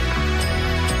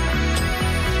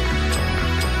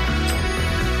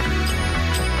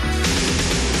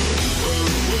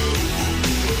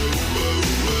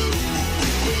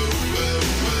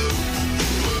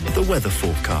 The weather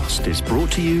forecast is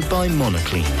brought to you by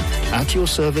Monoclean. At your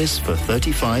service for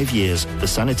 35 years, the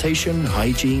sanitation,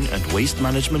 hygiene and waste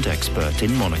management expert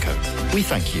in Monaco. We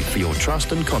thank you for your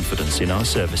trust and confidence in our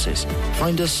services.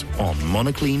 Find us on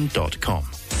monoclean.com.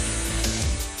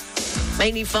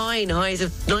 Mainly fine. Highs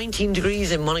of 19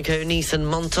 degrees in Monaco, Nice and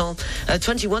Menton.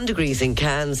 21 degrees in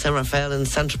Cannes, Saint-Raphael and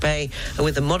Saint-Tropez,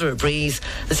 with a moderate breeze.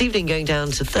 This evening going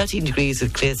down to 13 degrees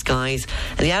with clear skies.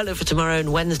 And the outlook for tomorrow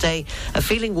and Wednesday,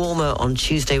 feeling warmer on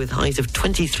Tuesday with highs of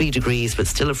 23 degrees, but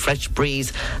still a fresh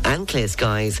breeze and clear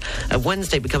skies.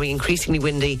 Wednesday becoming increasingly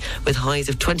windy with highs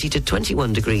of 20 to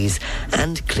 21 degrees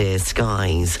and clear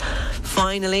skies.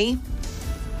 Finally...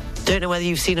 don't know whether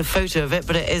you've seen a photo of it,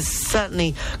 but it is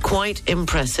certainly quite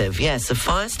impressive. Yes, a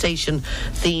fire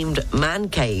station-themed man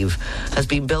cave has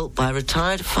been built by a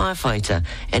retired firefighter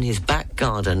in his back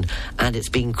garden, and it's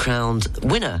been crowned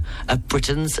winner of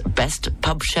Britain's Best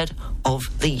Pub Shed of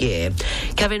the Year.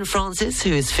 Kevin Francis,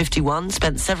 who is 51,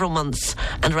 spent several months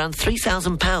and around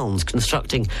 £3,000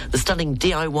 constructing the stunning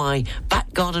DIY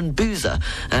back garden boozer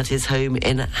at his home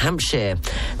in Hampshire.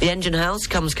 The engine house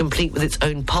comes complete with its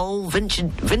own pole,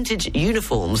 vintage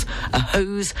uniforms, a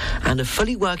hose and a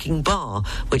fully working bar,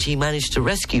 which he managed to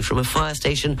rescue from a fire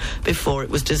station before it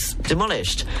was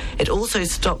demolished. It also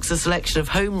stocks a selection of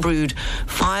home-brewed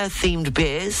fire-themed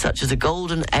beers, such as a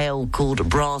golden ale called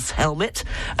Brass Helmet,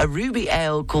 a ruby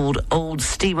ale called Old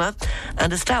Steamer,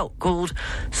 and a stout called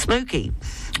Smoky.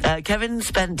 Kevin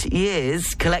spent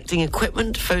years collecting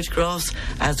equipment, photographs,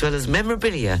 as well as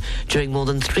memorabilia during more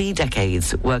than 3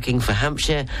 decades working for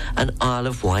Hampshire and Isle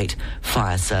of Wight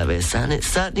Fire Service. And it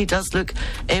certainly does look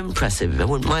impressive. I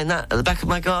wouldn't mind that at the back of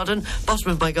my garden,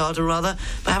 bottom of my garden rather,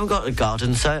 but I haven't got a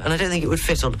garden, and I don't think it would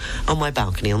fit on my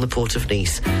balcony on the Port of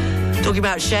Nice. Talking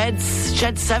about sheds,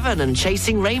 Shed 7 and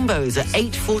Chasing Rainbows at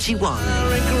 8:41.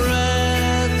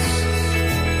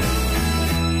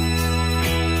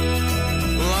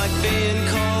 Being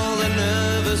called a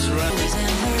nervous wreck.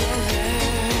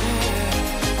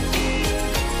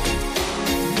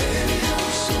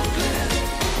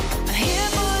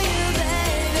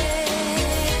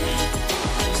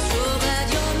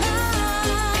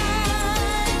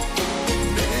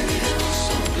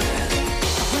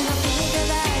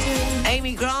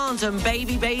 Amy Grant and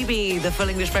Baby Baby, the Full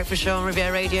English Breakfast Show on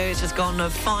Riviera Radio. It's just gone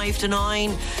 5 to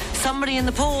 9. Somebody in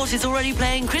the port is already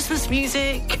playing Christmas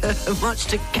music, much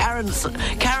to Karen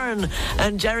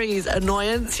and Jerry's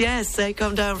annoyance. Yes, they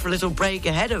come down for a little break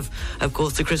ahead of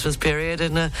course, the Christmas period.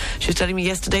 And she was telling me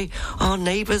yesterday, our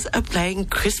neighbours are playing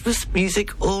Christmas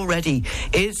music already.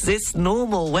 Is this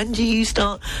normal? When do you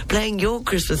start playing your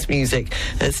Christmas music?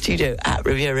 Studio at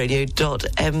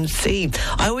rivieradio.mc.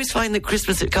 I always find that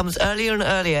Christmas, it comes earlier and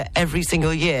earlier every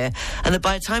single year, and that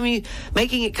by the time you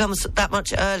making it comes that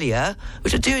much earlier,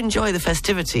 which I do enjoy enjoy the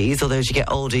festivities, although as you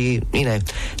get older, you know,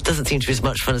 it doesn't seem to be as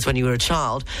much fun as when you were a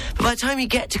child. But by the time you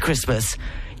get to Christmas,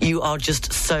 you are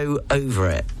just so over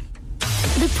it.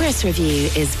 The press review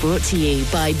is brought to you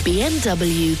by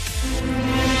BMW.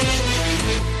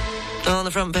 On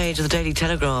the front page of the Daily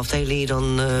Telegraph, they lead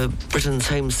on Britain's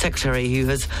Home Secretary, who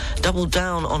has doubled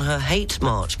down on her hate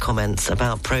march comments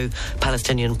about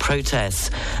pro-Palestinian protests.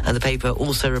 And the paper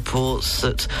also reports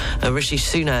that Rishi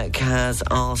Sunak has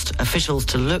asked officials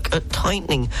to look at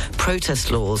tightening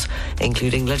protest laws,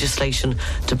 including legislation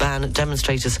to ban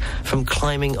demonstrators from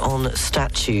climbing on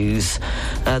statues.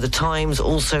 The Times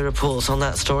also reports on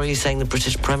that story, saying the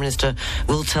British Prime Minister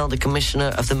will tell the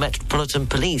Commissioner of the Metropolitan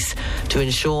Police to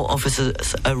ensure officers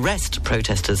arrest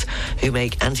protesters who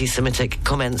make anti-Semitic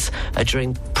comments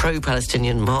during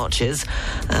pro-Palestinian marches,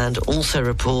 and also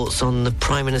reports on the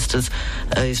Prime Minister's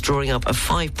is drawing up a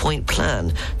 5-point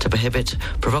plan to prohibit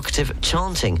provocative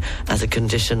chanting as a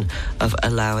condition of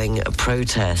allowing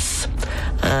protests.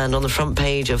 And on the front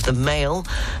page of the Mail,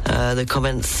 the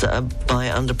comments by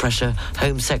Under Pressure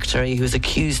Home Secretary, who has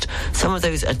accused some of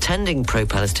those attending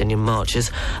pro-Palestinian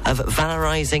marches of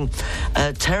valorising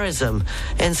terrorism.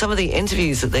 In some of the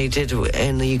interviews that they did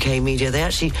in the UK media, they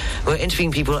actually were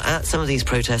interviewing people at some of these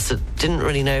protests that didn't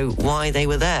really know why they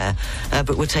were there,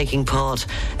 but were taking part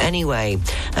anyway.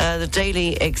 The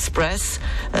Daily Express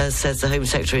says the Home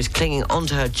Secretary is clinging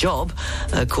onto her job,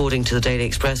 according to the Daily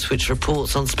Express, which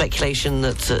reports on speculation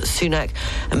that Sunak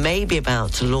may be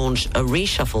about to launch a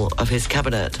reshuffle of his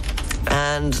cabinet.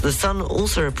 And The Sun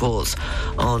also reports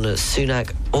on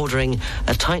Sunak ordering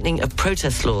a tightening of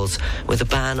protest laws with a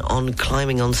ban on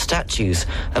climbing on statues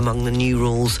among the new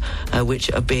rules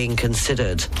which are being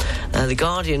considered. The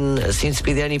Guardian seems to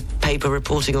be the only paper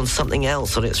reporting on something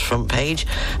else on its front page,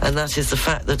 and that is the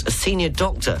fact that a senior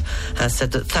doctor has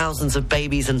said that thousands of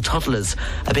babies and toddlers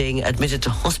are being admitted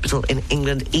to hospital in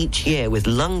England each year with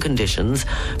lung conditions,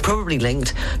 probably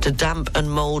linked to damp and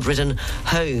mould-ridden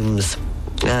homes.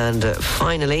 And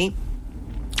finally,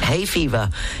 hay fever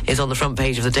is on the front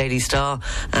page of the Daily Star,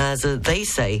 as they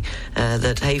say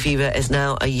that hay fever is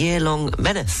now a year-long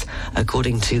menace,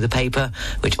 according to the paper,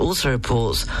 which also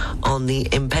reports on the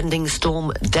impending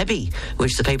storm Debbie,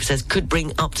 which the paper says could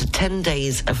bring up to 10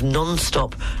 days of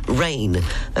non-stop rain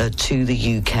to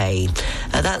the UK.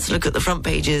 That's a look at the front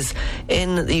pages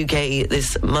in the UK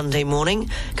this Monday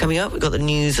morning. Coming up, we've got the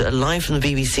news live from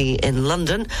the BBC in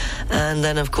London, and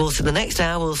then, of course, in the next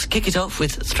hour, we'll kick it off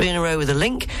with 3 in a row with a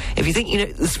link. If you think you know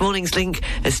this morning's link,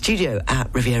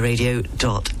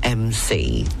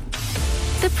 studio@rivieradio.mc.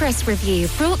 The press review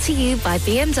brought to you by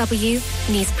BMW,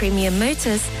 Nice Premium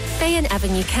Motors, Bayonne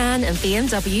Avenue Cannes and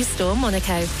BMW Store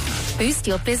Monaco. Boost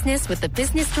your business with the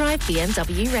Business Drive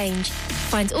BMW range.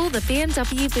 Find all the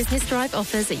BMW Business Drive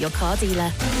offers at your car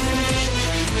dealer.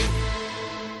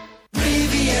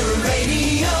 Riviera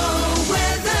Radio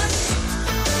weather.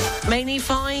 Mainly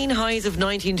fine, highs of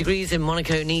 19 degrees in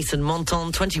Monaco, Nice and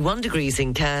Menton, 21 degrees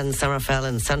in Cannes, Saint-Raphael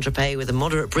and Saint-Tropez with a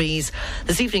moderate breeze.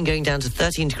 This evening going down to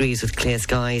 13 degrees with clear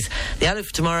skies. The outlook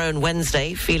for tomorrow and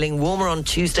Wednesday, feeling warmer on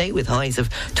Tuesday with highs of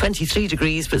 23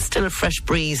 degrees but still a fresh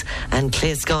breeze and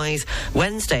clear skies.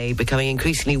 Wednesday becoming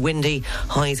increasingly windy,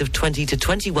 highs of 20 to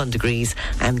 21 degrees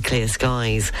and clear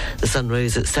skies. The sun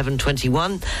rose at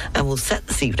 7:21 and will set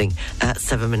this evening at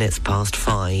 7 minutes past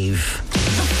 5.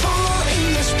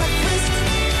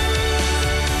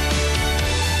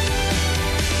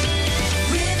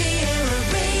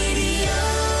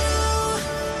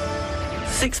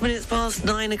 6 minutes past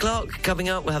 9 o'clock. Coming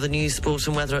up, we'll have the news, sport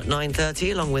and weather at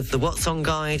 9:30, along with the What's On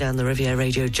Guide and the Riviera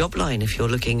Radio job line if you're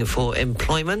looking for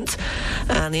employment,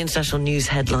 and the international news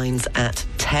headlines at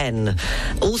 10.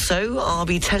 Also, I'll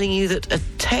be telling you that a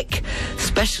tech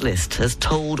specialist has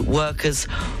told workers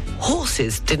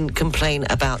horses didn't complain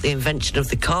about the invention of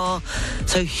the car,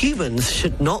 so humans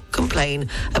should not complain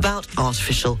about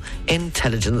artificial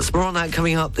intelligence. More on that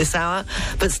coming up this hour,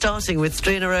 but starting with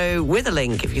 3 in a row with a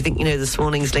link. If you think you know this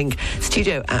morning's link,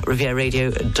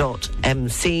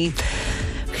 studio@rivieradio.mc.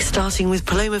 Starting with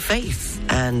Paloma Faith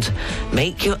and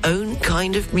Make Your Own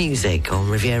Kind of Music on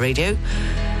Riviera Radio.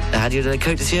 Radio de la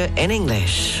Côte d'Azur in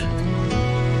English.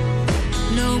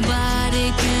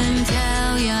 Nobody can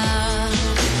tell ya.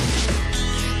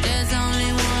 There's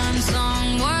only one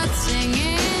song worth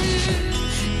singing.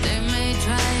 They may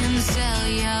try and sell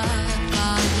ya,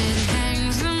 'cause it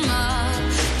hangs them up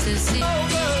to see.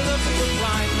 Overlook the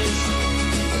blindness of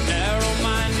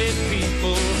narrow-minded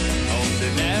people on the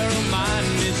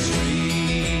narrow-minded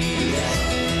street.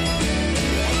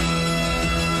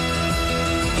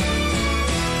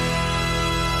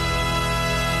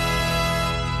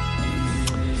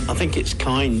 I think it's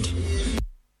kind.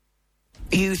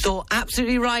 You thought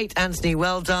absolutely right, Anthony.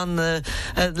 Well done. The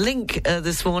link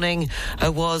this morning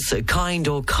was kind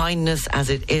or kindness, as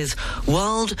it is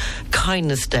World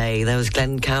Kindness Day. There was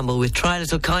Glenn Campbell with Try a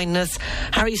Little Kindness,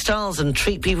 Harry Styles and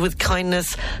Treat People with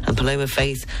Kindness, and Paloma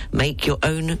Faith, Make Your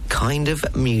Own Kind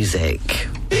of Music.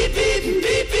 Beep, beep,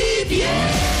 beep, beep,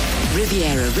 yeah.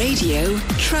 Riviera Radio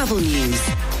Travel News.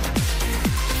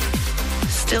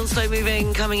 Still slow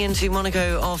moving coming into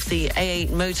Monaco off the A8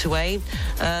 motorway.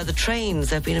 The trains,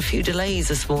 there have been a few delays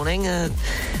this morning.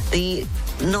 The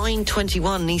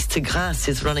 9:21 Nice to Grasse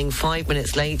is running 5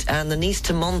 minutes late, and the Nice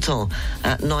to Menton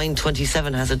at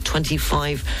 9:27 has a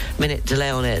 25-minute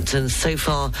delay on it. And so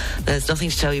far, there's nothing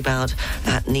to tell you about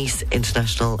at Nice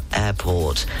International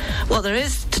Airport. What there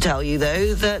is to tell you,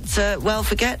 though, that, well,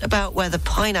 forget about whether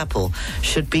pineapple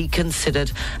should be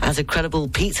considered as a credible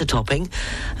pizza topping,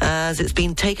 as it's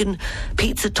been taken,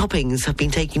 pizza toppings have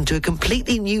been taken to a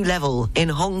completely new level in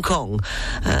Hong Kong,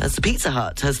 as the Pizza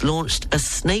Hut has launched a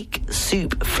snake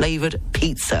soup flavoured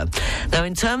pizza. Now,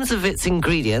 in terms of its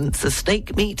ingredients, the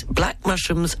snake meat, black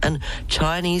mushrooms and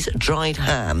Chinese dried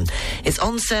ham. It's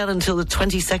on sale until the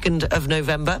 22nd of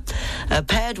November.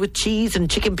 Paired with cheese and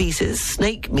chicken pieces,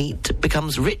 snake meat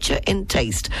becomes richer in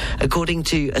taste, according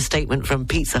to a statement from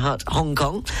Pizza Hut Hong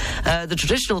Kong. The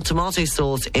traditional tomato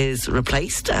sauce is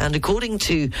replaced, and according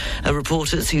to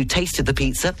reporters who tasted the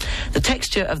pizza, the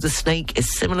texture of the snake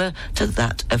is similar to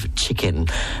that of chicken.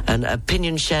 An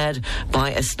opinion shared by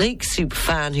a snake soup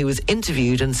fan who was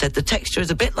interviewed and said the texture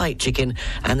is a bit like chicken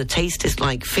and the taste is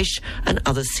like fish and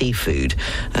other seafood,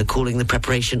 calling the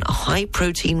preparation a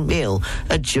high-protein meal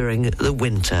during the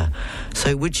winter.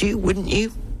 So would you, wouldn't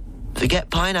you? Forget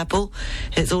pineapple.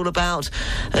 It's all about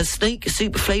a snake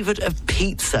soup flavoured of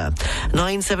pizza.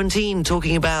 9:17,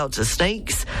 talking about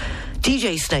snakes.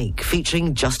 DJ Snake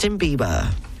featuring Justin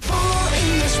Bieber.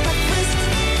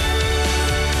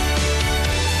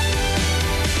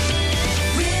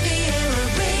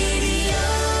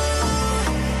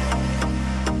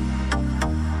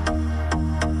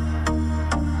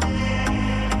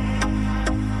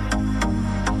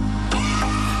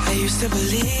 I used to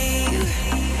believe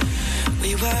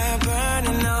we were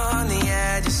burning on the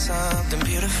edge of something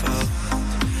beautiful,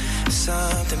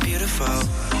 something beautiful.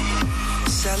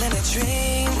 Selling a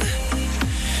dream,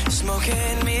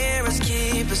 smoking mirrors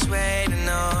keep us waiting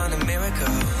on a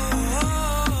miracle,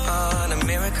 on a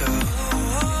miracle.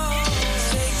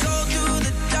 Say go through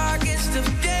the darkest of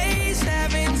days,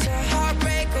 having to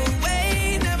heartbreak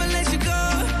away. Never let you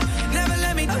go, never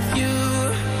let me love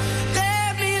you.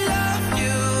 Let me love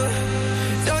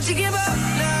you. Don't you give up,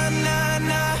 nah, nah,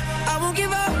 nah. I won't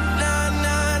give up, nah,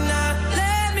 nah, nah.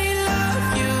 Let me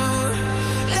love you.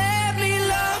 Let me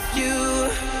love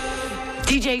you.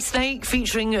 DJ Snake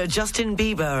featuring Justin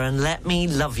Bieber and Let Me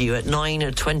Love You at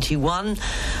 9:21.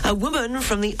 A woman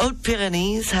from the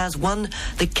Hautes-Pyrénées has won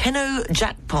the Keno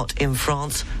jackpot in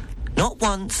France, not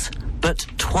once, but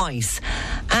twice,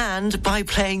 and by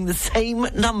playing the same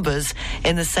numbers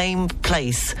in the same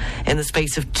place in the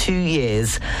space of 2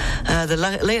 years.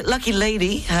 The lucky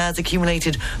lady has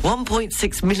accumulated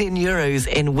 1.6 million euros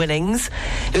in winnings.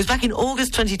 It was back in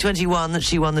August 2021 that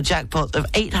she won the jackpot of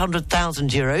 800,000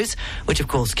 euros, which of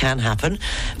course can happen.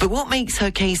 But what makes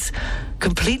her case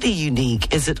completely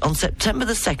unique is that on September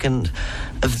the 2nd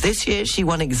of this year, she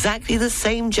won exactly the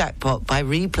same jackpot by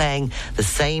replaying the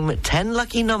same 10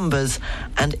 lucky numbers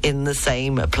and in the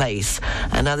same place.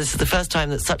 And now this is the first time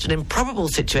that such an improbable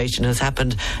situation has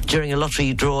happened during a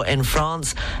lottery draw in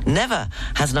France. Never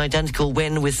has an identical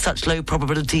win with such low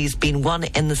probabilities been won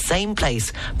in the same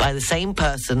place by the same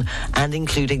person and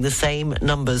including the same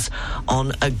numbers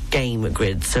on a game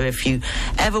grid. So if you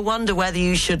ever wonder whether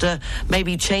you should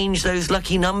maybe change those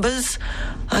lucky numbers,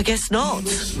 I guess not.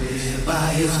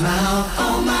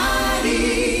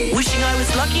 Wishing I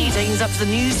was lucky, taking us up to the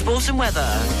news, sport and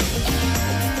weather.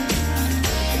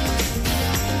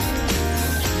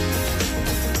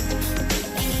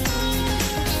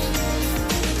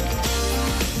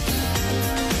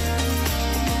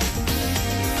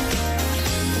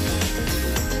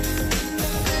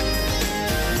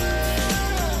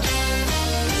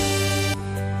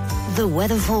 The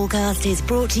weather forecast is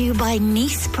brought to you by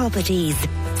Nice Properties.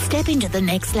 Step into the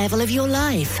next level of your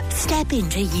life. Step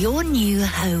into your new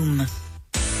home.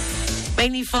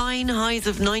 Mainly fine, highs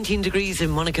of 19 degrees in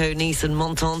Monaco, Nice and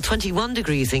Menton, 21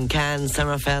 degrees in Cannes,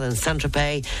 Saint-Raphael and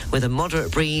Saint-Tropez with a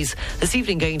moderate breeze. This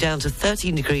evening going down to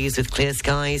 13 degrees with clear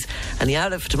skies. And the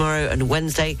outlook for tomorrow and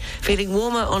Wednesday, feeling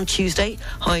warmer on Tuesday,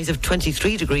 highs of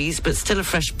 23 degrees, but still a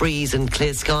fresh breeze and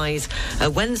clear skies.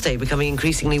 Wednesday becoming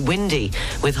increasingly windy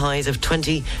with highs of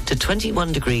 20 to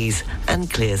 21 degrees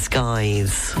and clear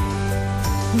skies.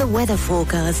 The weather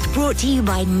forecast brought to you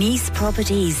by Nice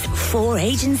Properties. 4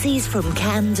 agencies from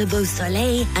Cannes to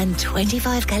Beausoleil and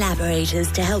 25 collaborators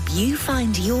to help you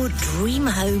find your dream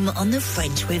home on the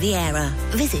French Riviera.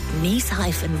 Visit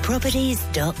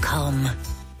nice-properties.com.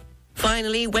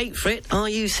 Finally, wait for it, are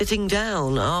you sitting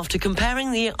down? After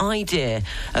comparing the idea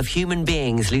of human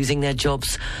beings losing their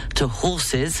jobs to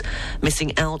horses,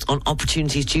 missing out on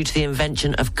opportunities due to the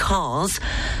invention of cars,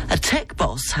 a tech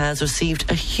boss has received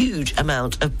a huge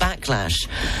amount of backlash.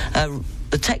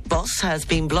 The tech boss has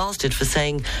been blasted for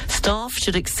saying staff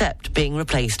should accept being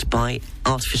replaced by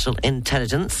artificial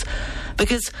intelligence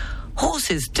because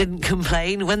horses didn't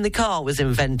complain when the car was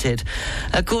invented.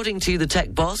 According to the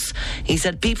tech boss, she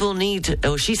said people need to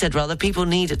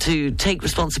take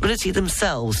responsibility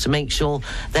themselves to make sure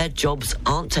their jobs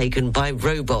aren't taken by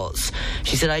robots.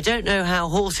 She said, I don't know how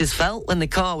horses felt when the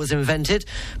car was invented,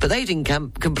 but they didn't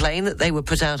complain that they were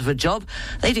put out of a job.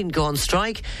 They didn't go on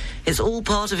strike. It's all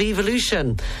part of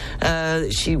evolution.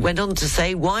 She went on to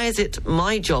say, why is it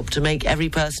my job to make every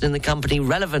person in the company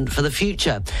relevant for the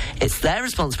future? It's their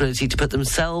responsibility to put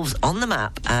themselves on the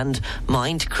map and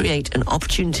mine to create an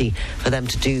opportunity for them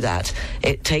to do that.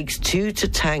 It takes 2 to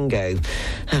tango.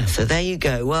 So there you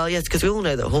go. Well, yes, because we all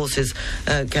know that horses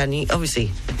can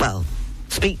obviously,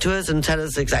 speak to us and tell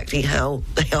us exactly how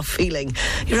they are feeling.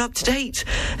 You're up to date.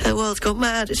 The world's gone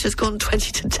mad. It's just gone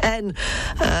 20 to 10.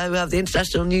 We have the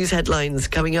international news headlines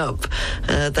coming up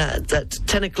at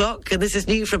 10 o'clock. And this is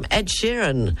new from Ed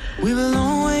Sheeran. We were a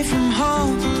long way from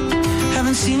home.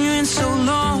 Haven't seen you in so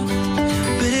long.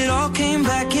 But it all came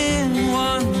back in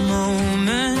one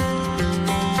moment.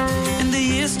 And the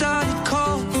year started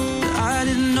cold, but I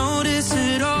didn't notice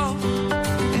it all.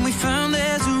 And we found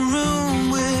there's a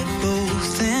room we're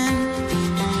both in.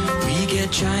 We get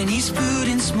Chinese food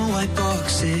in small white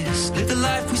boxes. Live the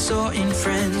life we saw in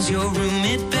Friends. Your room,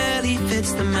 it barely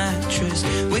fits the mattress.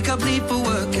 Wake up, leave for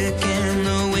work again.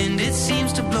 The wind, it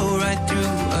seems to blow right through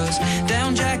us.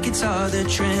 Down jackets are the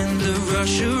trend. The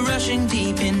rushing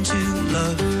deep into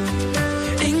love.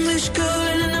 English girl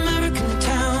in an American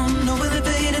town. No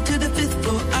elevator to the 5th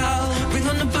floor. I'll ring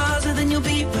on the bars and then you'll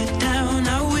be right down.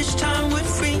 I wish time would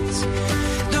freeze.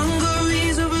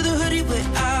 Dungarees over the hoodie we're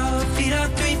out. Feet are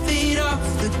 3 feet off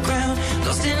the ground.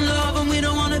 Lost in love and we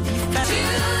don't want to be found. To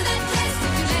that place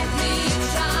if you let me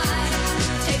try.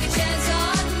 Take a chance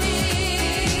on me.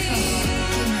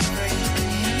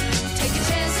 Take a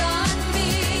chance on me.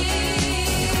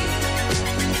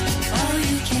 Oh,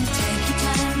 you can take your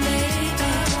time,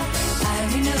 baby. I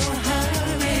ain't no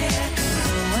hurry.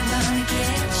 Oh, I'm gonna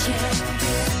get you.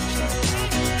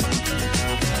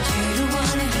 You don't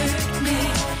wanna hurt me,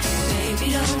 baby.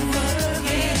 Don't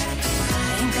worry. I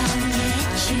ain't gonna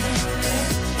let you.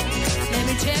 Let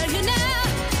me tell you now,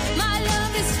 my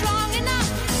love is strong enough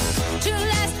to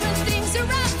last when things are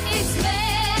rough. It's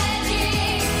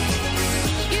magic.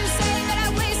 You say that I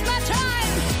waste my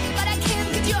time, but I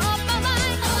can't get you off my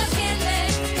mind. Oh, I can't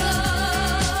let go.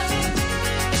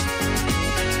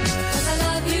 'Cause I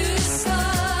love you so.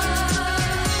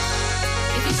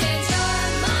 If you change your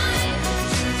mind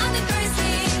on the first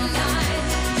thing line,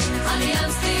 honey,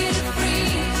 I'm still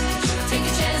free. Take a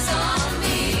chance on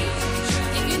me.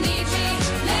 If you need me,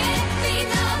 let me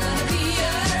know. Gonna be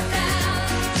around.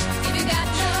 If you got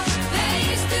no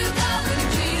place to go when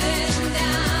you're feeling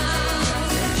down.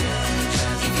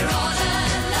 If you're all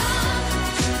alone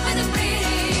with the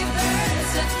pretty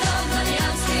birds that flown, honey,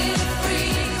 I'm still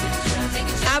free. Take a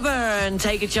chance. ABBA and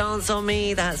Take a Chance on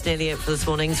Me. That's nearly it for this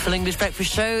morning's Full English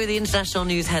Breakfast Show. The international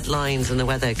news headlines and the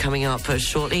weather coming up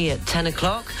shortly at 10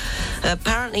 o'clock.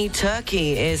 Apparently,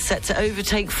 Turkey is set to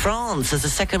overtake France as the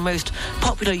second most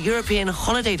popular European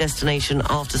holiday destination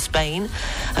after Spain,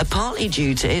 partly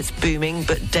due to its booming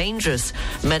but dangerous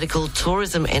medical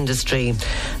tourism industry.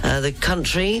 The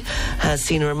country has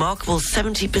seen a remarkable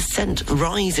 70%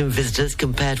 rise in visitors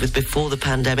compared with before the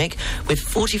pandemic, with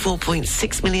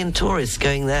 44.6 million tourists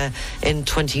going there in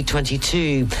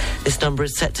 2022. This number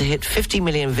is set to hit 50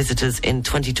 million visitors in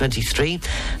 2023.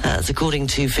 That's according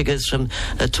to figures from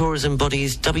tourism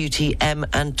bodies WTM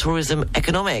and Tourism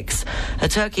Economics.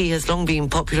 Turkey has long been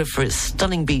popular for its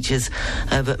stunning beaches,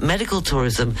 but medical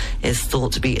tourism is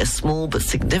thought to be a small but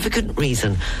significant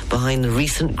reason behind the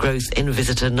recent growth in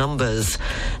visitor numbers.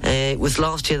 It was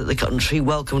last year that the country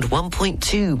welcomed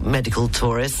 1.2 medical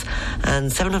tourists,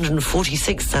 and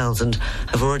 746,000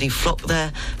 have already flocked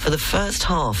there for the first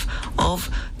half of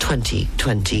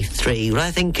 2023. Well,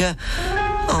 I think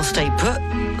I'll stay put.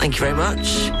 Thank you very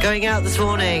much. Going out this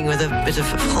morning with a bit of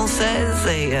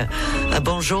française, a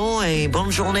bonjour et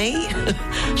bonne journée.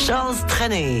 Charles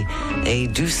Trenet et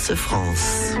Douce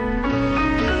France.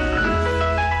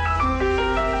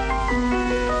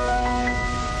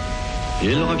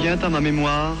 Il revient à ma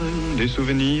mémoire des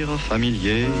souvenirs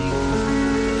familiers.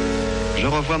 Je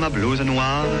revois ma blouse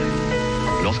noire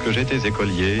lorsque j'étais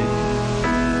écolier.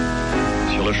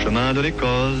 Sur le chemin de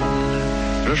l'école,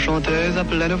 je chantais à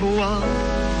pleine voix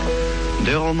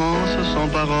des romances sans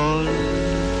paroles,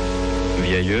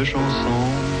 vieilles chansons,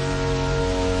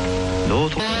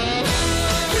 d'autres.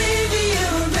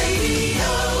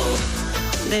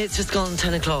 It's just gone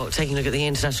 10 o'clock. Taking a look at the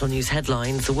international news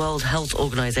headlines. The World Health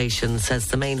Organization says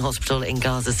the main hospital in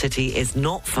Gaza City is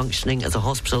not functioning as a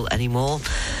hospital anymore.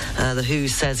 The WHO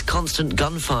says constant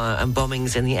gunfire and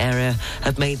bombings in the area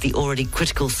have made the already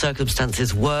critical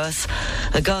circumstances worse.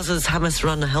 Gaza's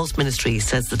Hamas-run health ministry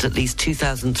says that at least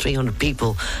 2,300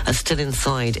 people are still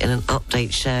inside in an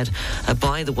update shared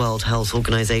by the World Health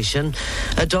Organization.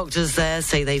 Doctors there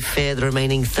say they fear the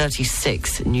remaining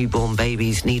 36 newborn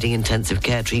babies needing intensive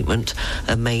care treatment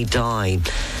may die.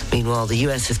 Meanwhile, the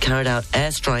US has carried out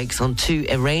airstrikes on 2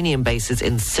 Iranian bases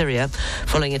in Syria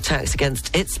following attacks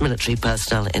against its military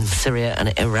personnel in Syria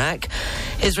and Iraq.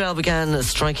 Israel began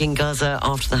striking Gaza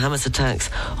after the Hamas attacks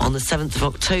on the 7th of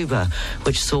October,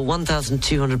 which saw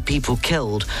 1,200 people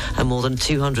killed and more than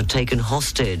 200 taken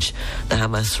hostage. The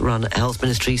Hamas-run health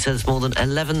ministry says more than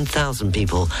 11,000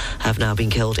 people have now been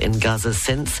killed in Gaza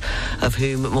since, of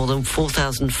whom more than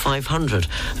 4,500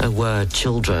 were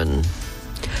children.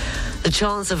 The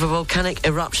chance of a volcanic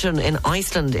eruption in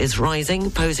Iceland is rising,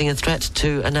 posing a threat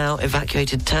to a now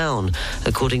evacuated town,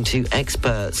 according to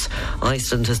experts.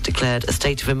 Iceland has declared a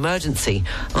state of emergency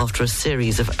after a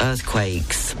series of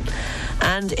earthquakes.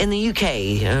 And in the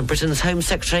UK, Britain's Home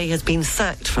Secretary has been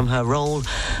sacked from her role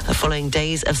following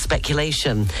days of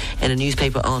speculation. In a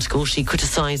newspaper article, she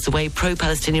criticised the way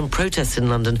pro-Palestinian protests in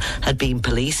London had been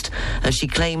policed, as she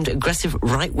claimed aggressive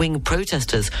right-wing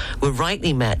protesters were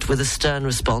rightly met with a stern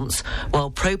response,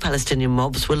 while pro-Palestinian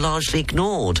mobs were largely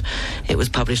ignored. It was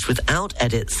published without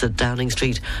edits that Downing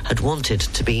Street had wanted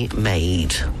to be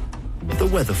made. The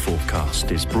weather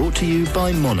forecast is brought to you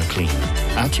by Monoclean.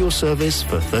 At your service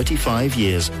for 35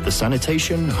 years, the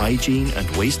sanitation, hygiene and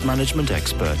waste management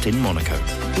expert in Monaco.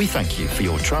 We thank you for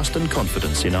your trust and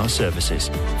confidence in our services.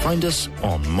 Find us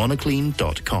on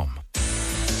monoclean.com.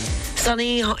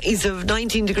 Sunny, highs of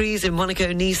 19 degrees in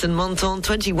Monaco, Nice and Menton,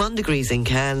 21 degrees in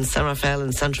Cannes, Saint-Raphael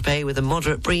and Saint-Tropez with a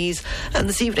moderate breeze, and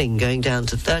this evening going down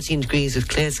to 13 degrees with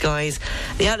clear skies.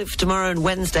 The outlook for tomorrow and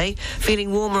Wednesday,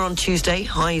 feeling warmer on Tuesday,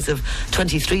 highs of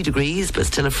 23 degrees, but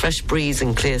still a fresh breeze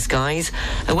and clear skies.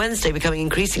 And Wednesday becoming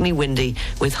increasingly windy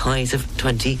with highs of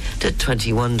 20 to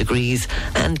 21 degrees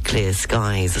and clear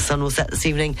skies. The sun will set this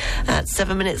evening at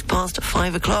 7 minutes past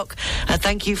 5 o'clock.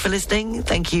 Thank you for listening.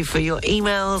 Thank you for your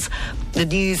emails. The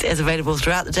news is available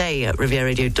throughout the day at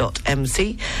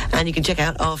rivieradio.mc, and you can check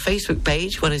out our Facebook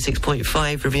page,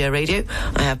 106.5 Riviera Radio.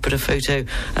 I have put a photo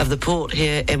of the port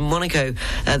here in Monaco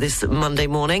this Monday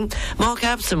morning. Mark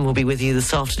Abson will be with you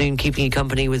this afternoon, keeping you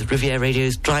company with Riviera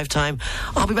Radio's Drive Time.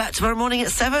 I'll be back tomorrow morning at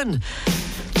 7.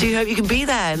 Do hope you can be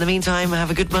there. In the meantime,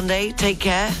 have a good Monday, take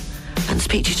care, and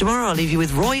speak to you tomorrow. I'll leave you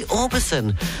with Roy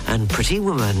Orbison and Pretty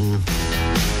Woman.